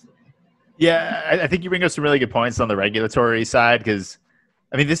much risk for me. Yeah, I think you bring up some really good points on the regulatory side, because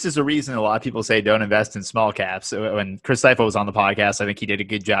I mean, this is a reason a lot of people say don't invest in small caps. When Chris Seifel was on the podcast, I think he did a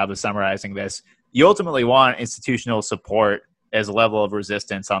good job of summarizing this. You ultimately want institutional support as a level of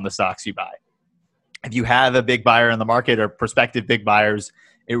resistance on the stocks you buy. If you have a big buyer in the market or prospective big buyers,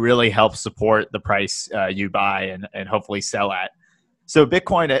 it really helps support the price you buy and hopefully sell at. So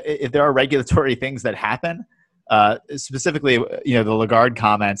Bitcoin, if there are regulatory things that happen, specifically, the Lagarde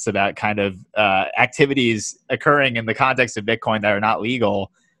comments about kind of activities occurring in the context of Bitcoin that are not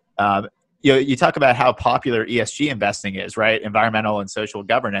legal. You talk about how popular ESG investing is, right? Environmental and social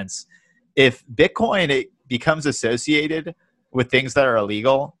governance. If Bitcoin becomes associated with things that are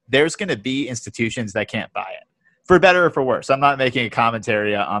illegal, there's going to be institutions that can't buy it, for better or for worse. I'm not making a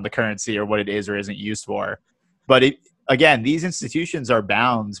commentary on the currency or what it is or isn't used for, but again, these institutions are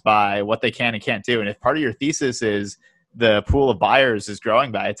bound by what they can and can't do. And if part of your thesis is the pool of buyers is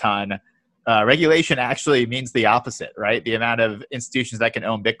growing by a ton, regulation actually means the opposite, right? The amount of institutions that can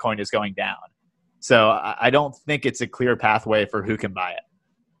own Bitcoin is going down. So I don't think it's a clear pathway for who can buy it.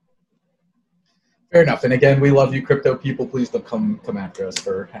 Fair enough. And again, we love you, crypto people. Please don't come after us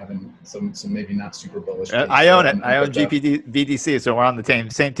for having some maybe not super bullish. I own it. I own BTC, so we're on the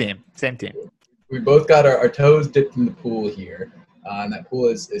same team. we both got our toes dipped in the pool here, and that pool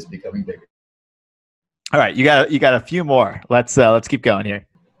is becoming bigger. All right, you got a few more. Let's keep going here.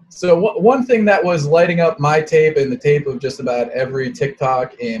 So one thing that was lighting up my tape and the tape of just about every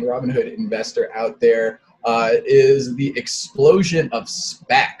TikTok and Robinhood investor out there is the explosion of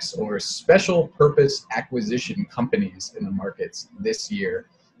SPACs, or special purpose acquisition companies, in the markets this year.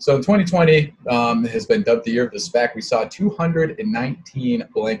 So in 2020 has been dubbed the year of the SPAC. We saw 219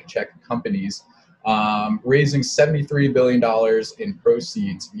 blank check companies raising $73 billion in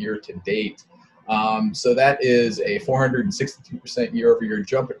proceeds year to date. So that is a 462% year-over-year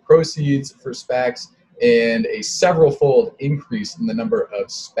jump in proceeds for SPACs, and a several-fold increase in the number of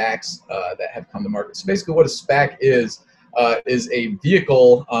SPACs that have come to market. So basically what a SPAC is a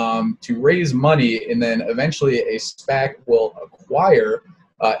vehicle to raise money, and then eventually a SPAC will acquire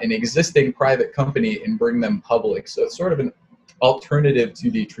an existing private company and bring them public. So it's sort of an alternative to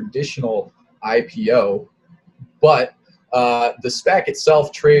the traditional IPO, but the SPAC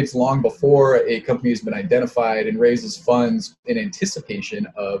itself trades long before a company has been identified and raises funds in anticipation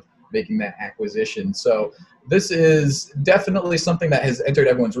of making that acquisition. So this is definitely something that has entered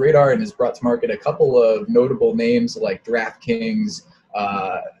everyone's radar and has brought to market a couple of notable names like DraftKings,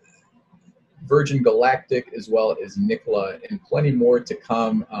 Virgin Galactic, as well as Nikola, and plenty more to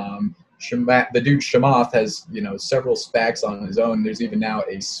come. The dude Chamath has several SPACs on his own. There's even now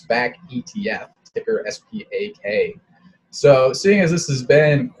a SPAC ETF, ticker SPAK. So seeing as this has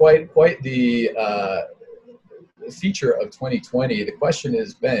been quite the feature of 2020, the question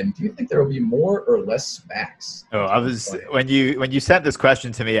is, Ben, do you think there will be more or less SPACs? When you sent this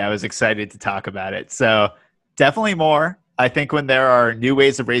question to me, I was excited to talk about it. So definitely more. I think when there are new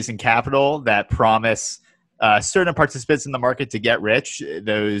ways of raising capital that promise certain participants in the market to get rich,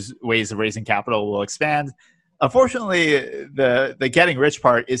 those ways of raising capital will expand. Unfortunately, the getting rich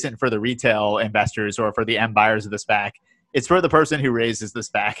part isn't for the retail investors or for the end buyers of the SPAC. It's for the person who raises the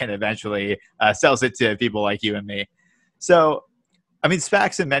SPAC and eventually sells it to people like you and me. So, I mean,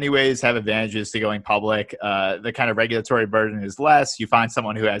 SPACs in many ways have advantages to going public. The kind of regulatory burden is less. You find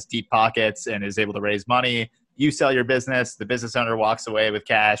someone who has deep pockets and is able to raise money. You sell your business. The business owner walks away with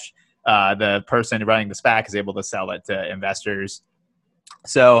cash. The person running the SPAC is able to sell it to investors.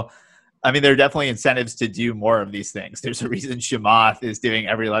 So, I mean, there are definitely incentives to do more of these things. There's a reason Chamath is doing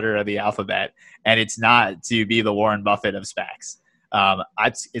every letter of the alphabet, and it's not to be the Warren Buffett of SPACs.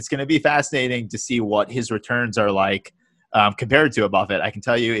 It's going to be fascinating to see what his returns are like compared to a Buffett. I can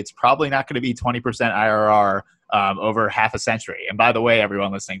tell you it's probably not going to be 20% IRR over half a century. And by the way,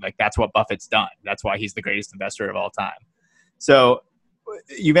 everyone listening, like that's what Buffett's done. That's why he's the greatest investor of all time. So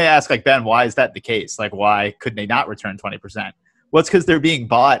you may ask, like, Ben, why is that the case? Like, why couldn't they not return 20%? Well, it's because they're being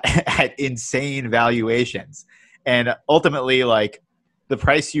bought at insane valuations. And ultimately, like, the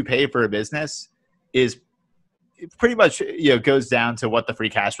price you pay for a business is pretty much, goes down to what the free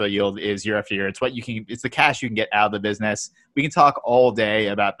cash flow yield is year after year. It's the cash you can get out of the business. We can talk all day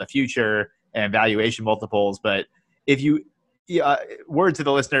about the future and valuation multiples, but if you, word to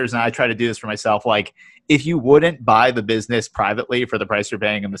the listeners, and I try to do this for myself, like, if you wouldn't buy the business privately for the price you're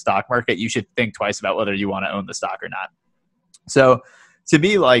paying in the stock market, you should think twice about whether you want to own the stock or not. So to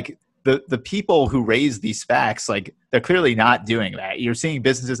me, like, the people who raise these SPACs, like, they're clearly not doing that. You're seeing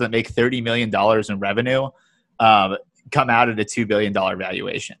businesses that make $30 million in revenue come out at a $2 billion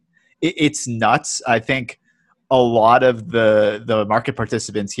valuation. It's nuts. I think a lot of the market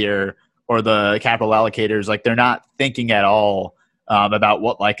participants here, or the capital allocators, like, they're not thinking at all about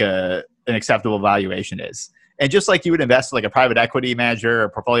what like an acceptable valuation is. And just like you would invest like a private equity manager or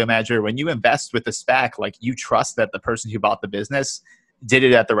portfolio manager, when you invest with a SPAC, like, you trust that the person who bought the business did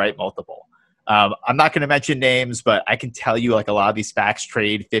it at the right multiple. I'm not going to mention names, but I can tell you, like, a lot of these SPACs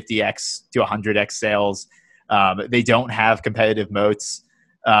trade 50x to 100x sales. They don't have competitive moats.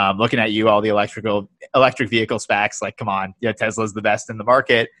 Looking at you, all the electric vehicle SPACs, like, come on, Tesla's the best in the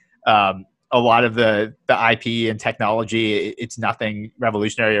market. A lot of the IP and technology, it's nothing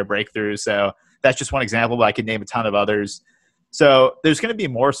revolutionary or breakthrough. So that's just one example, but I could name a ton of others. So there's going to be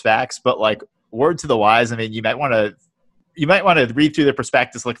more SPACs, but, like, word to the wise, I mean, you might want to read through the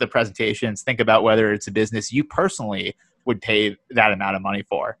prospectus, look at the presentations, think about whether it's a business you personally would pay that amount of money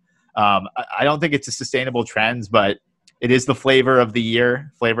for. I don't think it's a sustainable trend, but it is the flavor of the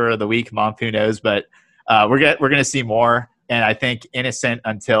year, flavor of the week, month, who knows? But we're going to see more, and I think innocent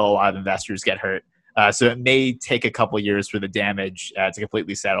until a lot of investors get hurt. So it may take a couple years for the damage to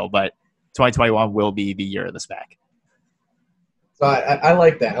completely settle, but 2021 will be the year of the SPAC. So I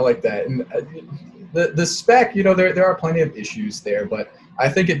like that. I like that. And the SPAC, there are plenty of issues there, but I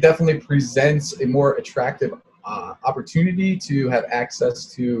think it definitely presents a more attractive opportunity to have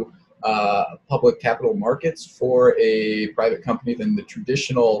access to public capital markets for a private company than the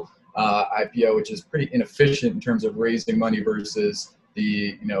traditional IPO, which is pretty inefficient in terms of raising money versus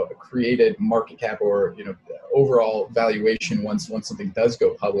the created market cap or overall valuation once something does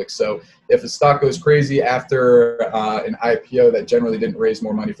go public. So if a stock goes crazy after an IPO that generally didn't raise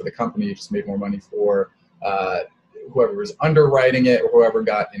more money for the company, it just made more money for whoever was underwriting it or whoever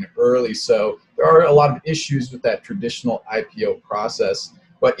got in early. So there are a lot of issues with that traditional IPO process.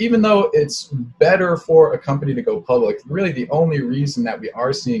 But even though it's better for a company to go public, really the only reason that we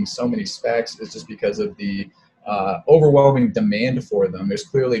are seeing so many SPACs is just because of the overwhelming demand for them. There's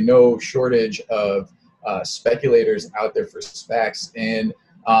clearly no shortage of speculators out there for SPACs. And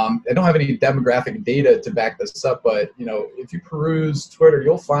I don't have any demographic data to back this up, but if you peruse Twitter,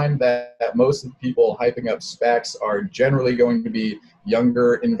 you'll find that most of the people hyping up SPACs are generally going to be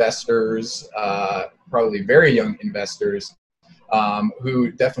younger investors, probably very young investors,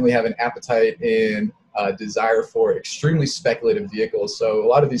 who definitely have an appetite and desire for extremely speculative vehicles. So a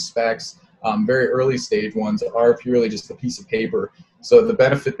lot of these SPACs, very early stage ones, are purely just a piece of paper. So the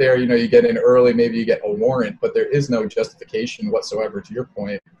benefit there, you get in early, maybe you get a warrant, but there is no justification whatsoever, to your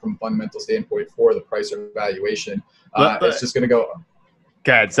point, from a fundamental standpoint for the price or valuation. It's just going to go.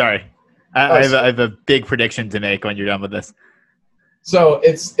 Go ahead. Sorry. I have a big prediction to make when you're done with this. So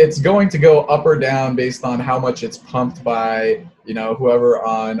it's going to go up or down based on how much it's pumped by whoever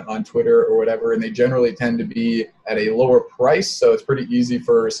on Twitter or whatever, and they generally tend to be at a lower price. So it's pretty easy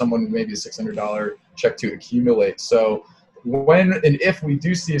for someone with maybe a $600 check to accumulate. So when and if we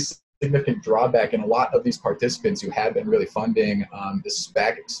do see a significant drawback, and a lot of these participants who have been really funding the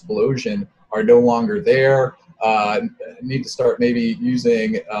SPAC explosion are no longer there, need to start maybe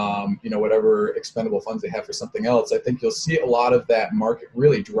using whatever expendable funds they have for something else, I think you'll see a lot of that market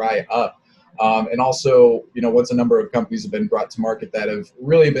really dry up. And also, once a number of companies have been brought to market that have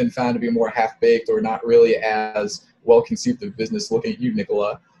really been found to be more half-baked or not really as well-conceived of business, looking at you,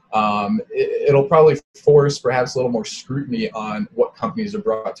 Nicola, it'll probably force perhaps a little more scrutiny on what companies are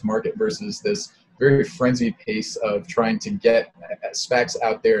brought to market versus this very frenzied pace of trying to get SPACs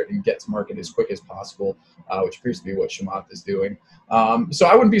out there and get to market as quick as possible, which appears to be what Chamath is doing. So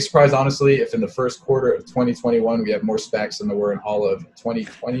I wouldn't be surprised, honestly, if in the first quarter of 2021 we have more SPACs than there were in all of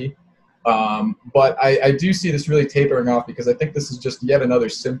 2020. But I do see this really tapering off, because I think this is just yet another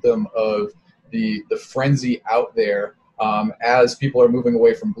symptom of the frenzy out there, as people are moving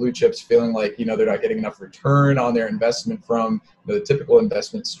away from blue chips, feeling like they're not getting enough return on their investment from the typical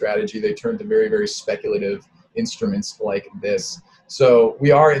investment strategy. They turn to very, very speculative instruments like this. So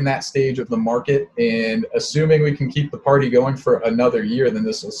we are in that stage of the market, and assuming we can keep the party going for another year, then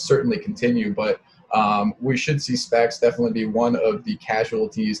this will certainly continue. But we should see SPACs definitely be one of the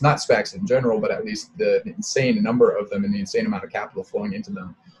casualties, not SPACs in general, but at least the insane number of them and the insane amount of capital flowing into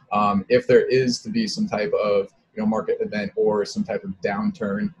them. If there is to be some type of market event or some type of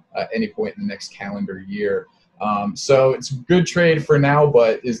downturn at any point in the next calendar year. So it's a good trade for now,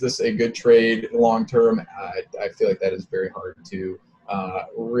 but is this a good trade long term? I feel like that is very hard to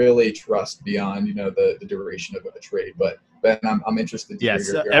really trust beyond the duration of a trade. But Ben, I'm interested to hear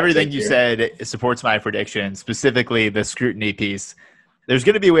your everything you said supports my prediction, specifically the scrutiny piece. There's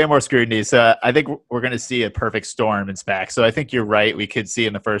going to be way more scrutiny, so I think we're going to see a perfect storm in SPACs. So I think you're right. We could see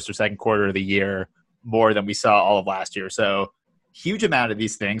in the first or second quarter of the year more than we saw all of last year. So huge amount of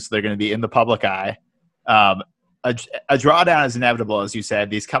these things, they're going to be in the public eye. A drawdown is inevitable, as you said.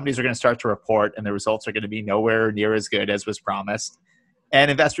 These companies are going to start to report, and the results are going to be nowhere near as good as was promised.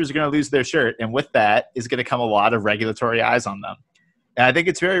 And investors are going to lose their shirt. And with that is going to come a lot of regulatory eyes on them. And I think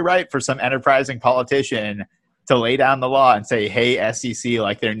it's very right for some enterprising politician to lay down the law and say, hey, SEC,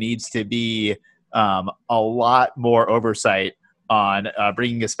 like there needs to be a lot more oversight on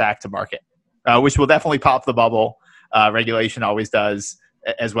bringing us back to market, which will definitely pop the bubble. Regulation always does,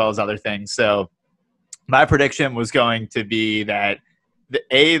 as well as other things. So my prediction was going to be that,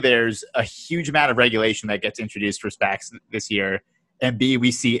 there's a huge amount of regulation that gets introduced for SPACs this year, and B,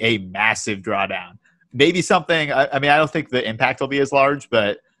 we see a massive drawdown. Maybe something, I don't think the impact will be as large,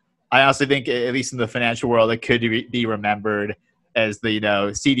 but I also think, at least in the financial world, it could be remembered as the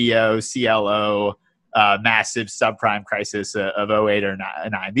CDO, CLO, massive subprime crisis of 08 or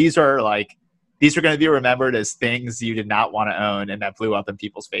 09. These are going to be remembered as things you did not want to own and that blew up in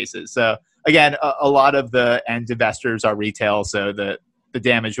people's faces. So again, a lot of the end investors are retail, so the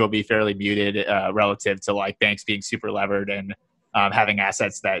damage will be fairly muted relative to like banks being super levered and having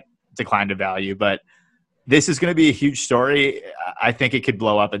assets that decline to value. But this is going to be a huge story. I think it could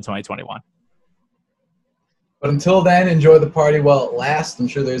blow up in 2021. But until then, enjoy the party while it lasts. I'm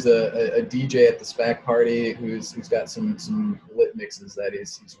sure there's a DJ at the SPAC party who's got some lit mixes that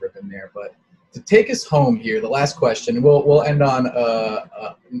he's ripping there. But to take us home here, the last question, and we'll end on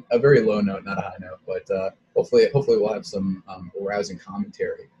a very low note, not a high note, but hopefully we'll have some rousing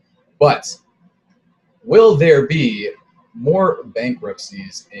commentary. But will there be more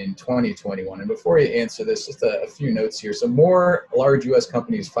bankruptcies in 2021? And before you answer this, just a few notes here. So more large U.S.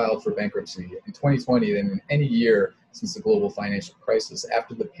 companies filed for bankruptcy in 2020 than in any year since the global financial crisis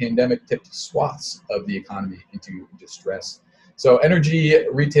after the pandemic tipped swaths of the economy into distress. So energy,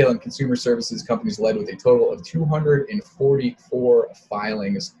 retail, and consumer services companies led with a total of 244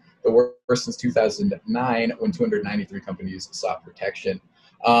 filings, the worst since 2009 when 293 companies sought protection.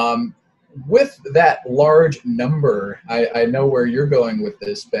 With that large number, I know where you're going with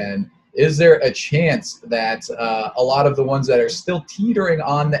this, Ben. Is there a chance that a lot of the ones that are still teetering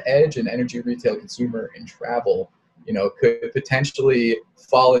on the edge in energy, retail, consumer, and travel, could potentially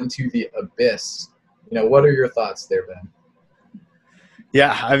fall into the abyss? What are your thoughts there, Ben?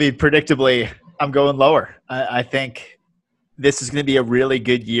 Yeah, I mean, predictably, I'm going lower. I think this is going to be a really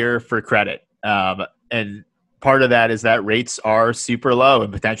good year for credit. And part of that is that rates are super low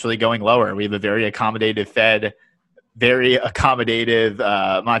and potentially going lower. We have a very accommodative Fed, very accommodative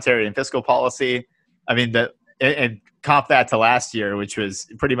monetary and fiscal policy. I mean, and comp that to last year, which was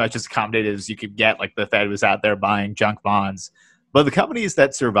pretty much as accommodative as you could get. Like the Fed was out there buying junk bonds. But the companies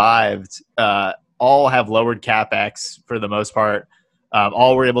that survived all have lowered CapEx for the most part.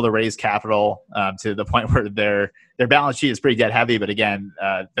 All were able to raise capital to the point where their balance sheet is pretty debt heavy. But again,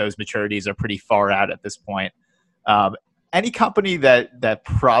 those maturities are pretty far out at this point. Any company that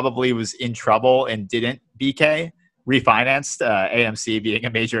probably was in trouble and didn't BK refinanced, AMC being a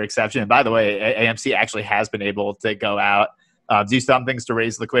major exception. And by the way, AMC actually has been able to go out, do some things to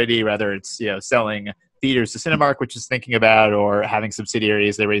raise liquidity, whether it's selling theaters to Cinemark, which is thinking about, or having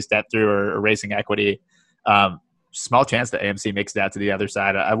subsidiaries they raise debt through, or raising equity. Small chance that AMC makes it out to the other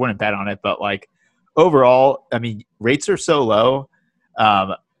side. I wouldn't bet on it, but overall, I mean, rates are so low.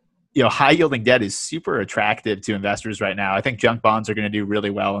 High yielding debt is super attractive to investors right now. I think junk bonds are going to do really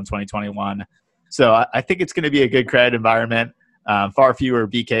well in 2021. So I think it's going to be a good credit environment. Far fewer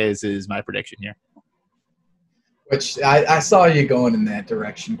BKs is my prediction here. Which I saw you going in that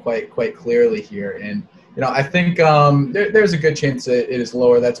direction quite clearly here. And, I think there's a good chance it is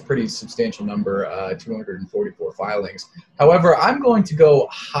lower. That's a pretty substantial number, 244 filings. However, I'm going to go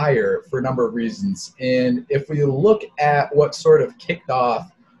higher for a number of reasons. And if we look at what sort of kicked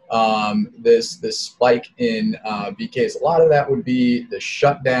off this spike in BKs, a lot of that would be the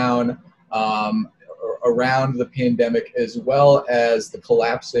shutdown around the pandemic, as well as the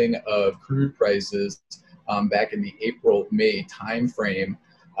collapsing of crude prices back in the April-May timeframe.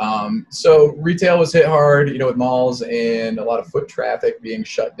 So retail was hit hard, with malls and a lot of foot traffic being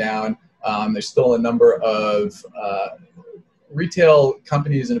shut down. There's still a number of retail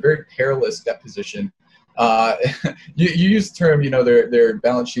companies in a very perilous debt position. You use the term, their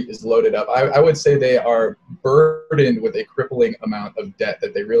balance sheet is loaded up. I would say they are burdened with a crippling amount of debt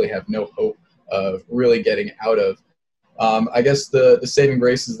that they really have no hope of really getting out of. I guess the saving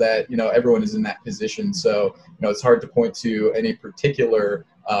grace is that, everyone is in that position. So, it's hard to point to any particular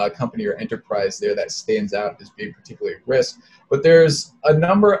company or enterprise there that stands out as being particularly at risk. But there's a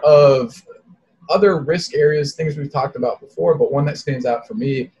number of other risk areas, things we've talked about before, but one that stands out for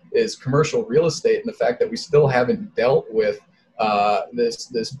me is commercial real estate, and the fact that we still haven't dealt with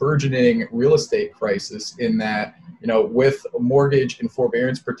this burgeoning real estate crisis, in that, with mortgage and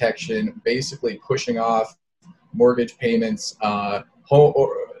forbearance protection basically pushing off mortgage payments,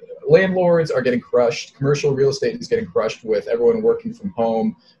 landlords are getting crushed. Commercial real estate is getting crushed with everyone working from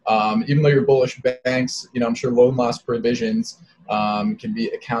home. Even though you're bullish banks, I'm sure loan loss provisions can be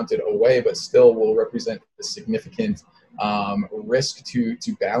accounted away, but still will represent a significant risk to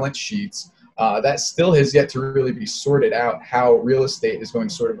balance sheets. That still has yet to really be sorted out, how real estate is going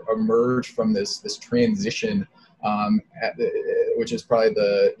to sort of emerge from this transition, which is probably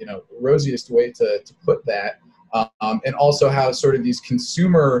the rosiest way to put that. And also how sort of these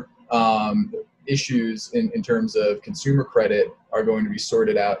consumer issues in terms of consumer credit are going to be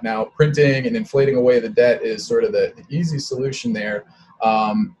sorted out. Now, printing and inflating away the debt is sort of the easy solution there.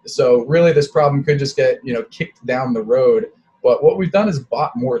 So really this problem could just get kicked down the road. But what we've done is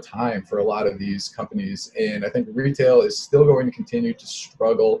bought more time for a lot of these companies. And I think retail is still going to continue to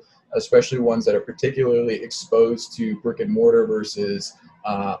struggle, especially ones that are particularly exposed to brick and mortar versus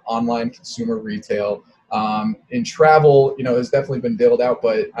online consumer retail. In travel, has definitely been bailed out,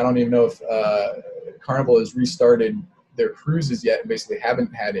 but I don't even know if Carnival has restarted their cruises yet, and basically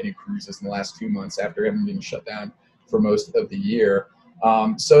haven't had any cruises in the last 2 months after having been shut down for most of the year.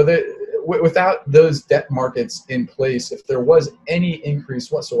 So that without those debt markets in place, if there was any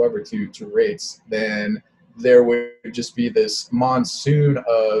increase whatsoever to rates, then there would just be this monsoon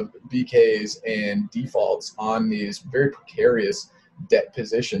of BKs and defaults on these very precarious debt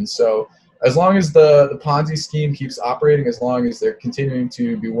positions. So as long as the Ponzi scheme keeps operating, as long as they're continuing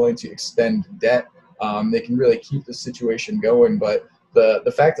to be willing to extend debt, they can really keep the situation going. But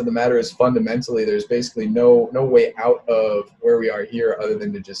the fact of the matter is, fundamentally, there's basically no way out of where we are here other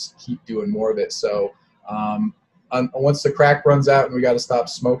than to just keep doing more of it. So once the crack runs out and we got to stop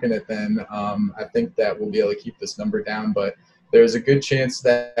smoking it, then I think that we'll be able to keep this number down. But there's a good chance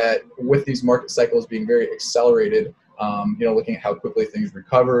that with these market cycles being very accelerated, looking at how quickly things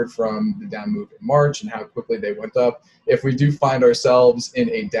recovered from the down move in March and how quickly they went up, if we do find ourselves in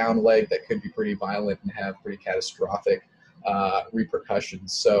a down leg, that could be pretty violent and have pretty catastrophic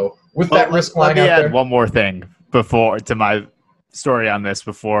repercussions. So with that risk lying out there. Let me add one more thing to my story on this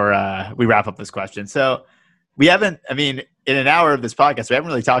before we wrap up this question. So we haven't, in an hour of this podcast, we haven't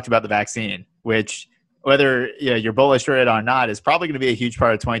really talked about the vaccine, which whether you're bullish or not is probably going to be a huge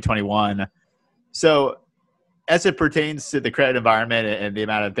part of 2021. So as it pertains to the credit environment and the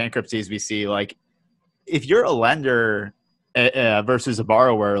amount of bankruptcies we see, like if you're a lender versus a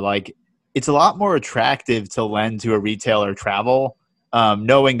borrower, like it's a lot more attractive to lend to a retail or travel,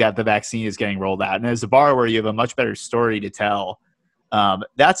 knowing that the vaccine is getting rolled out. And as a borrower, you have a much better story to tell.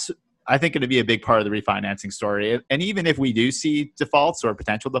 That's, I think, going to be a big part of the refinancing story. And even if we do see defaults or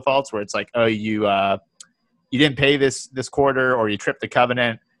potential defaults where it's like, oh, you didn't pay this quarter or you tripped the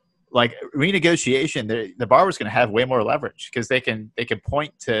covenant, like renegotiation, the borrower's going to have way more leverage because they can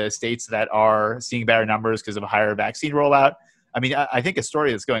point to states that are seeing better numbers because of a higher vaccine rollout. I think a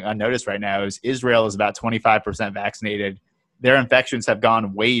story that's going unnoticed right now is Israel is about 25% vaccinated. Their infections have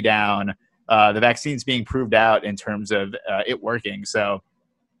gone way down. The vaccine's being proved out in terms of it working. So,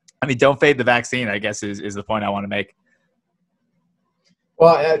 don't fade the vaccine, I guess, is the point I want to make.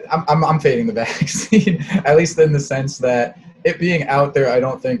 Well, I'm fading the vaccine, at least in the sense that it being out there, I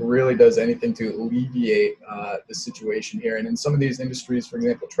don't think really does anything to alleviate the situation here. And in some of these industries, for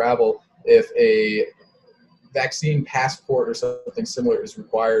example, travel, if a vaccine passport or something similar is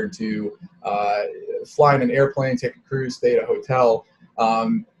required to fly in an airplane, take a cruise, stay at a hotel,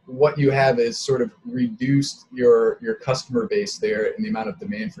 what you have is sort of reduced your customer base there and the amount of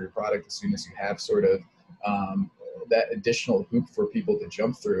demand for your product as soon as you have sort of that additional hoop for people to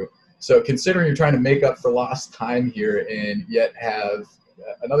jump through. So considering you're trying to make up for lost time here and yet have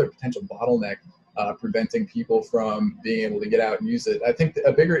another potential bottleneck preventing people from being able to get out and use it, I think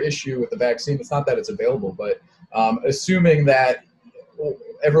a bigger issue with the vaccine, it's not that it's available, but assuming that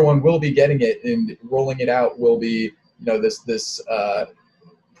everyone will be getting it and rolling it out will be, this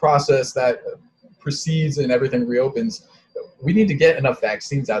process that proceeds and everything reopens, we need to get enough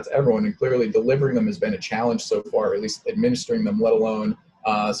vaccines out to everyone, and clearly delivering them has been a challenge so far, or at least administering them, let alone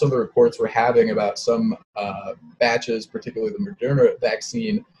some of the reports we're having about some batches, particularly the Moderna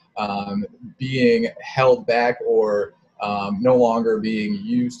vaccine, being held back or no longer being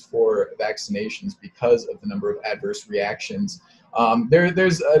used for vaccinations because of the number of adverse reactions.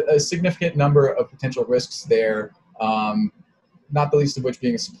 There's a significant number of potential risks there, not the least of which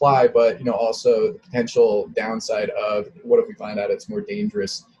being a supply, but also the potential downside of what if we find out it's more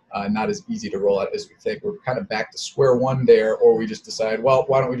dangerous, not as easy to roll out as we think. We're kind of back to square one there, or we just decide, well,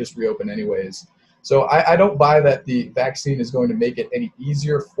 why don't we just reopen anyways? So I don't buy that the vaccine is going to make it any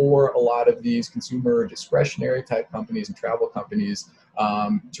easier for a lot of these consumer discretionary type companies and travel companies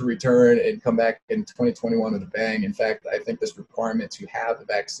to return and come back in 2021 with a bang. In fact, I think this requirement to have the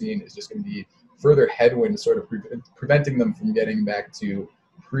vaccine is just going to be further headwind, sort of preventing them from getting back to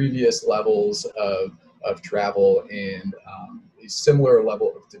previous levels of travel and a similar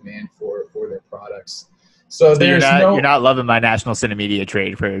level of demand for their products. So you're not loving my national Cinemedia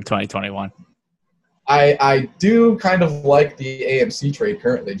trade for 2021. I do kind of like the AMC trade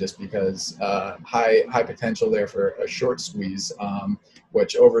currently, just because high potential there for a short squeeze,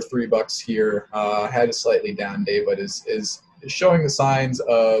 which over $3 here had a slightly down day, but is showing the signs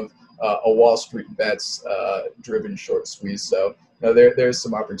of a Wall Street bets driven short squeeze. So there's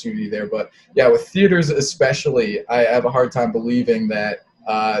some opportunity there. But yeah, with theaters especially, I have a hard time believing that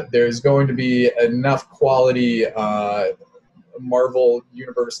there's going to be enough quality Marvel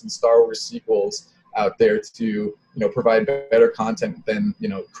Universe and Star Wars sequels out there to provide better content than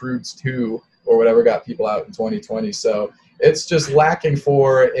Croods 2 or whatever got people out in 2020. So it's just lacking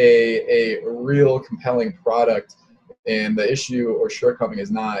for a real compelling product And the issue or shortcoming is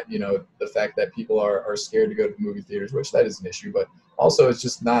not, the fact that people are scared to go to movie theaters, which that is an issue, but also it's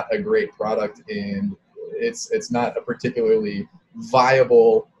just not a great product, and it's not a particularly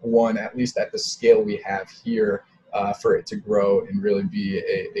viable one, at least at the scale we have here, for it to grow and really be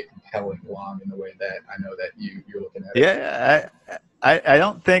a compelling one in the way that I know that you're looking at it. Yeah, I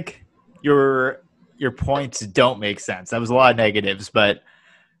don't think your points don't make sense. That was a lot of negatives, but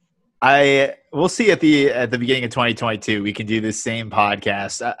we'll see at the beginning of 2022. We can do this same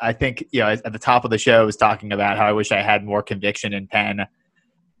podcast. I think at the top of the show I was talking about how I wish I had more conviction in Penn.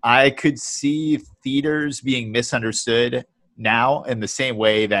 I could see theaters being misunderstood now in the same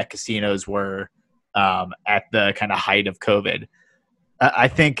way that casinos were at the kind of height of COVID. I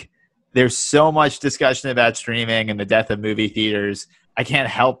think there's so much discussion about streaming and the death of movie theaters. I can't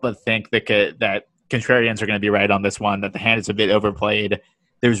help but think that contrarians are going to be right on this one, that the hand is a bit overplayed.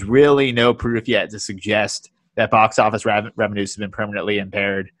 There's really no proof yet to suggest that box office revenues have been permanently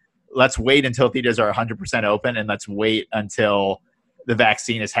impaired. Let's wait until theaters are 100% open, and let's wait until the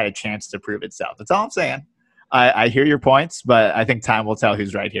vaccine has had a chance to prove itself. That's all I'm saying. I hear your points, but I think time will tell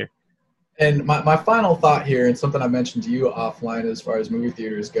who's right here. And my final thought here, and something I mentioned to you offline as far as movie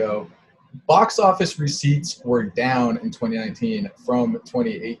theaters go, box office receipts were down in 2019 from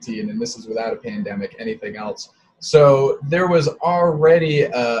 2018, and this is without a pandemic, anything else. So there was already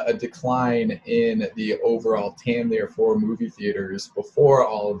a decline in the overall TAM there for movie theaters before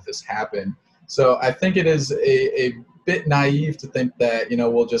all of this happened. So I think it is a bit naive to think that,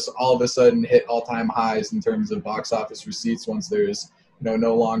 we'll just all of a sudden hit all-time highs in terms of box office receipts once there's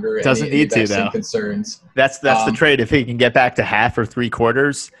no longer any vaccine concerns. That's the trade. If he can get back to half or three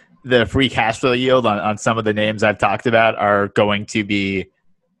quarters, the free cash flow yield on some of the names I've talked about are going to be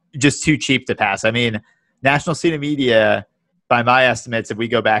just too cheap to pass. I mean, National CineMedia, by my estimates, if we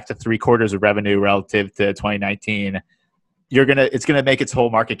go back to 3/4 of revenue relative to 2019, it's gonna make its whole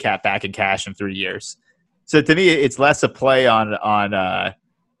market cap back in cash in 3 years. So to me, it's less a play on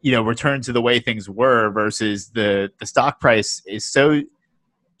return to the way things were versus the stock price is so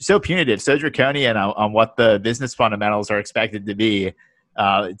punitive, so draconian on what the business fundamentals are expected to be.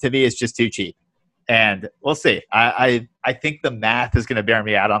 To me, it's just too cheap. And we'll see. I think the math is going to bear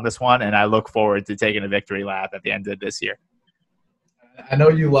me out on this one, and I look forward to taking a victory lap at the end of this year. I know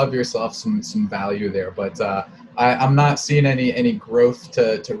you love yourself some value there, but I'm not seeing any growth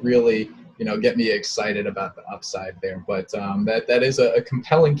to really get me excited about the upside there. But that is a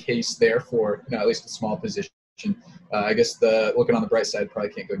compelling case there for at least a small position. I guess looking on the bright side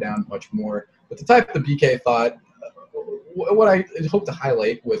probably can't go down much more. But the type of the BK thought. What I hope to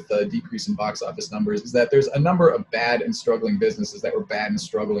highlight with the decrease in box office numbers is that there's a number of bad and struggling businesses that were bad and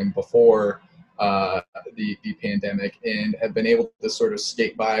struggling before the pandemic and have been able to sort of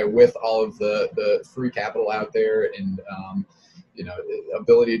skate by with all of the free capital out there and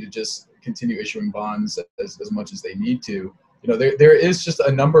ability to just continue issuing bonds as much as they need to. There is just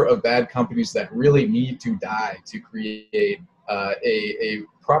a number of bad companies that really need to die to create a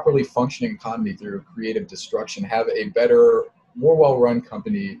properly functioning economy through creative destruction, have a better, more well-run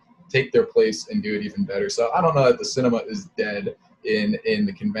company take their place and do it even better. So I don't know that the cinema is dead in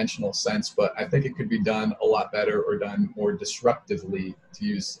the conventional sense, but I think it could be done a lot better or done more disruptively, to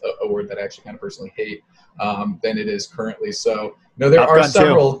use a word that I actually kind of personally hate, than it is currently. So there Top are Gun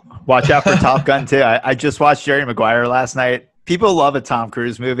several. 2. Watch out for Top Gun 2. I just watched Jerry Maguire last night. People love a Tom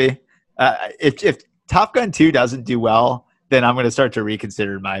Cruise movie. If Top Gun 2 doesn't do well, then I'm going to start to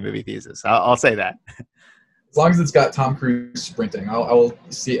reconsider my movie thesis. I'll say that. As long as it's got Tom Cruise sprinting, I will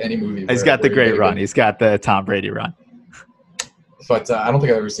see any movie. He's got the great run. He's got the Tom Brady run. But I don't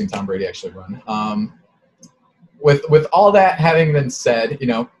think I've ever seen Tom Brady actually run. With all that having been said,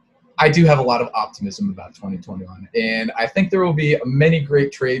 I do have a lot of optimism about 2021. And I think there will be many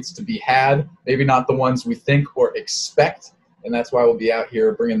great trades to be had, maybe not the ones we think or expect. And that's why we'll be out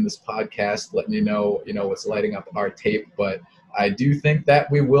here bringing this podcast, letting you know what's lighting up our tape. But I do think that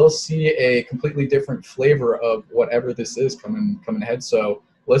we will see a completely different flavor of whatever this is coming ahead. So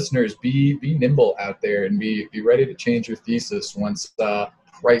listeners, be nimble out there and be ready to change your thesis once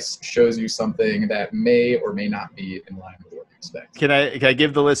price shows you something that may or may not be in line with what you expect. Can I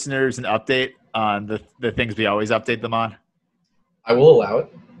give the listeners an update on the things we always update them on? I will allow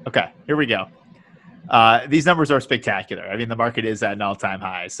it. Okay, here we go. These numbers are spectacular. I mean, the market is at an all-time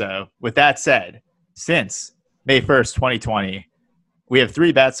high. So with that said, since May 1st, 2020, we have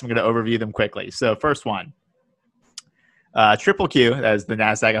 3 bets. I'm going to overview them quickly. So first one, Triple Q, as the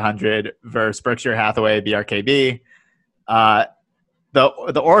NASDAQ 100 versus Berkshire Hathaway, BRKB.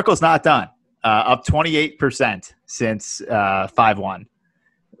 The Oracle's not done. Up 28% since 5/1.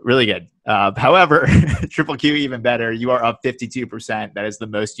 Really good. However, Triple Q even better. You are up 52%. That is the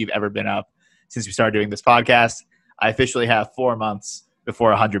most you've ever been up since we started doing this podcast. I officially have 4 months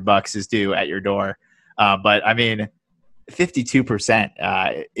before $100 is due at your door. But I mean,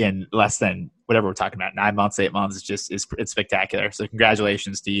 52% in less than whatever we're talking about, 9 months, 8 months, it's spectacular. So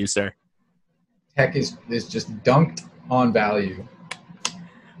congratulations to you, sir. Tech is just dunked on value.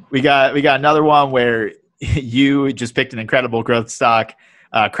 We got another one where you just picked an incredible growth stock,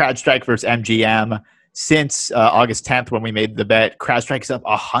 CrowdStrike versus MGM. Since August 10th when we made the bet, CrowdStrike is up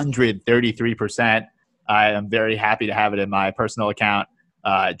 133%. I am very happy to have it in my personal account.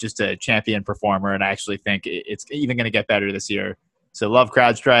 Just a champion performer, and I actually think it's even going to get better this year. So love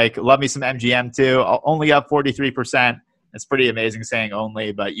CrowdStrike. Love me some MGM too. Only up 43%. It's pretty amazing saying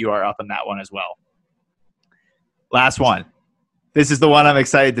only, but you are up on that one as well. Last one. This is the one I'm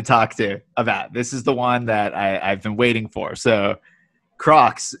excited to talk to about. This is the one that I've been waiting for. So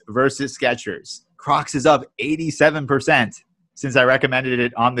Crocs versus Skechers. Crocs is up 87% since I recommended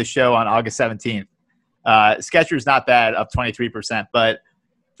it on the show on August 17th. Skechers not bad, up 23%. But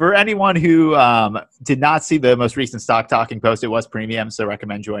for anyone who did not see the most recent stock talking post, it was premium. So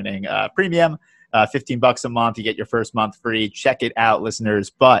recommend joining premium. $15 a month. You get your first month free. Check it out, listeners.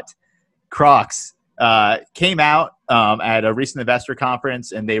 But Crocs came out at a recent investor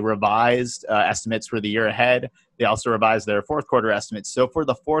conference, and they revised estimates for the year ahead. They also revised their fourth quarter estimates. So for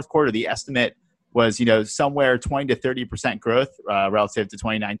the fourth quarter, the estimate was somewhere 20 to 30% growth relative to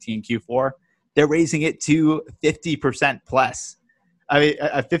 2019 Q4. They're raising it to 50% plus. I mean,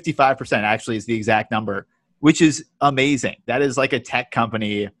 55% actually is the exact number, which is amazing. That is like a tech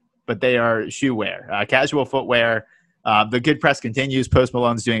company, but they are shoe wear, casual footwear. The good press continues. Post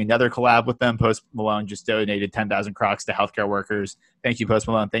Malone's doing another collab with them. Post Malone just donated 10,000 Crocs to healthcare workers. Thank you, Post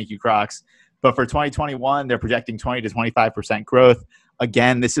Malone. Thank you, Crocs. But for 2021, they're projecting 20 to 25% growth.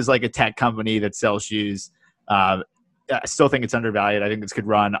 Again, this is like a tech company that sells shoes. I still think it's undervalued. I think this could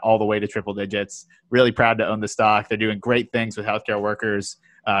run all the way to triple digits. Really proud to own the stock. They're doing great things with healthcare workers.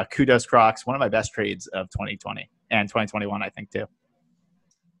 Kudos, Crocs. One of my best trades of 2020 and 2021, I think, too.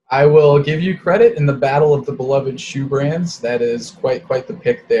 I will give you credit in the battle of the beloved shoe brands. That is quite the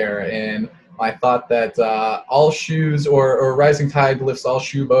pick there. And I thought that all shoes or rising tide lifts all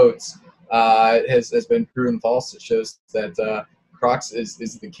shoe boats has been proven false. It shows that Crocs is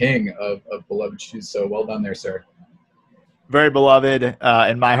the king of beloved shoes. So well done there, sir. Very beloved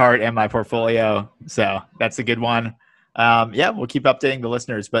in my heart and my portfolio. So that's a good one. We'll keep updating the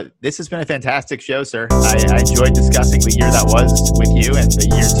listeners, but this has been a fantastic show, sir. I enjoyed discussing the year that was with you, and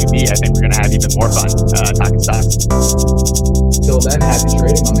the year to be. I think we're going to have even more fun talking stocks. Till then, happy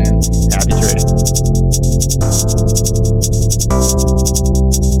trading, my man. Happy trading.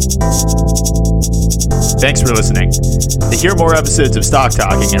 Thanks for listening. To hear more episodes of Stock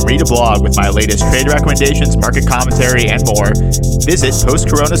Talking and read a blog with my latest trade recommendations, market commentary, and more, visit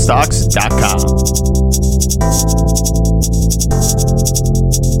postcoronastocks.com.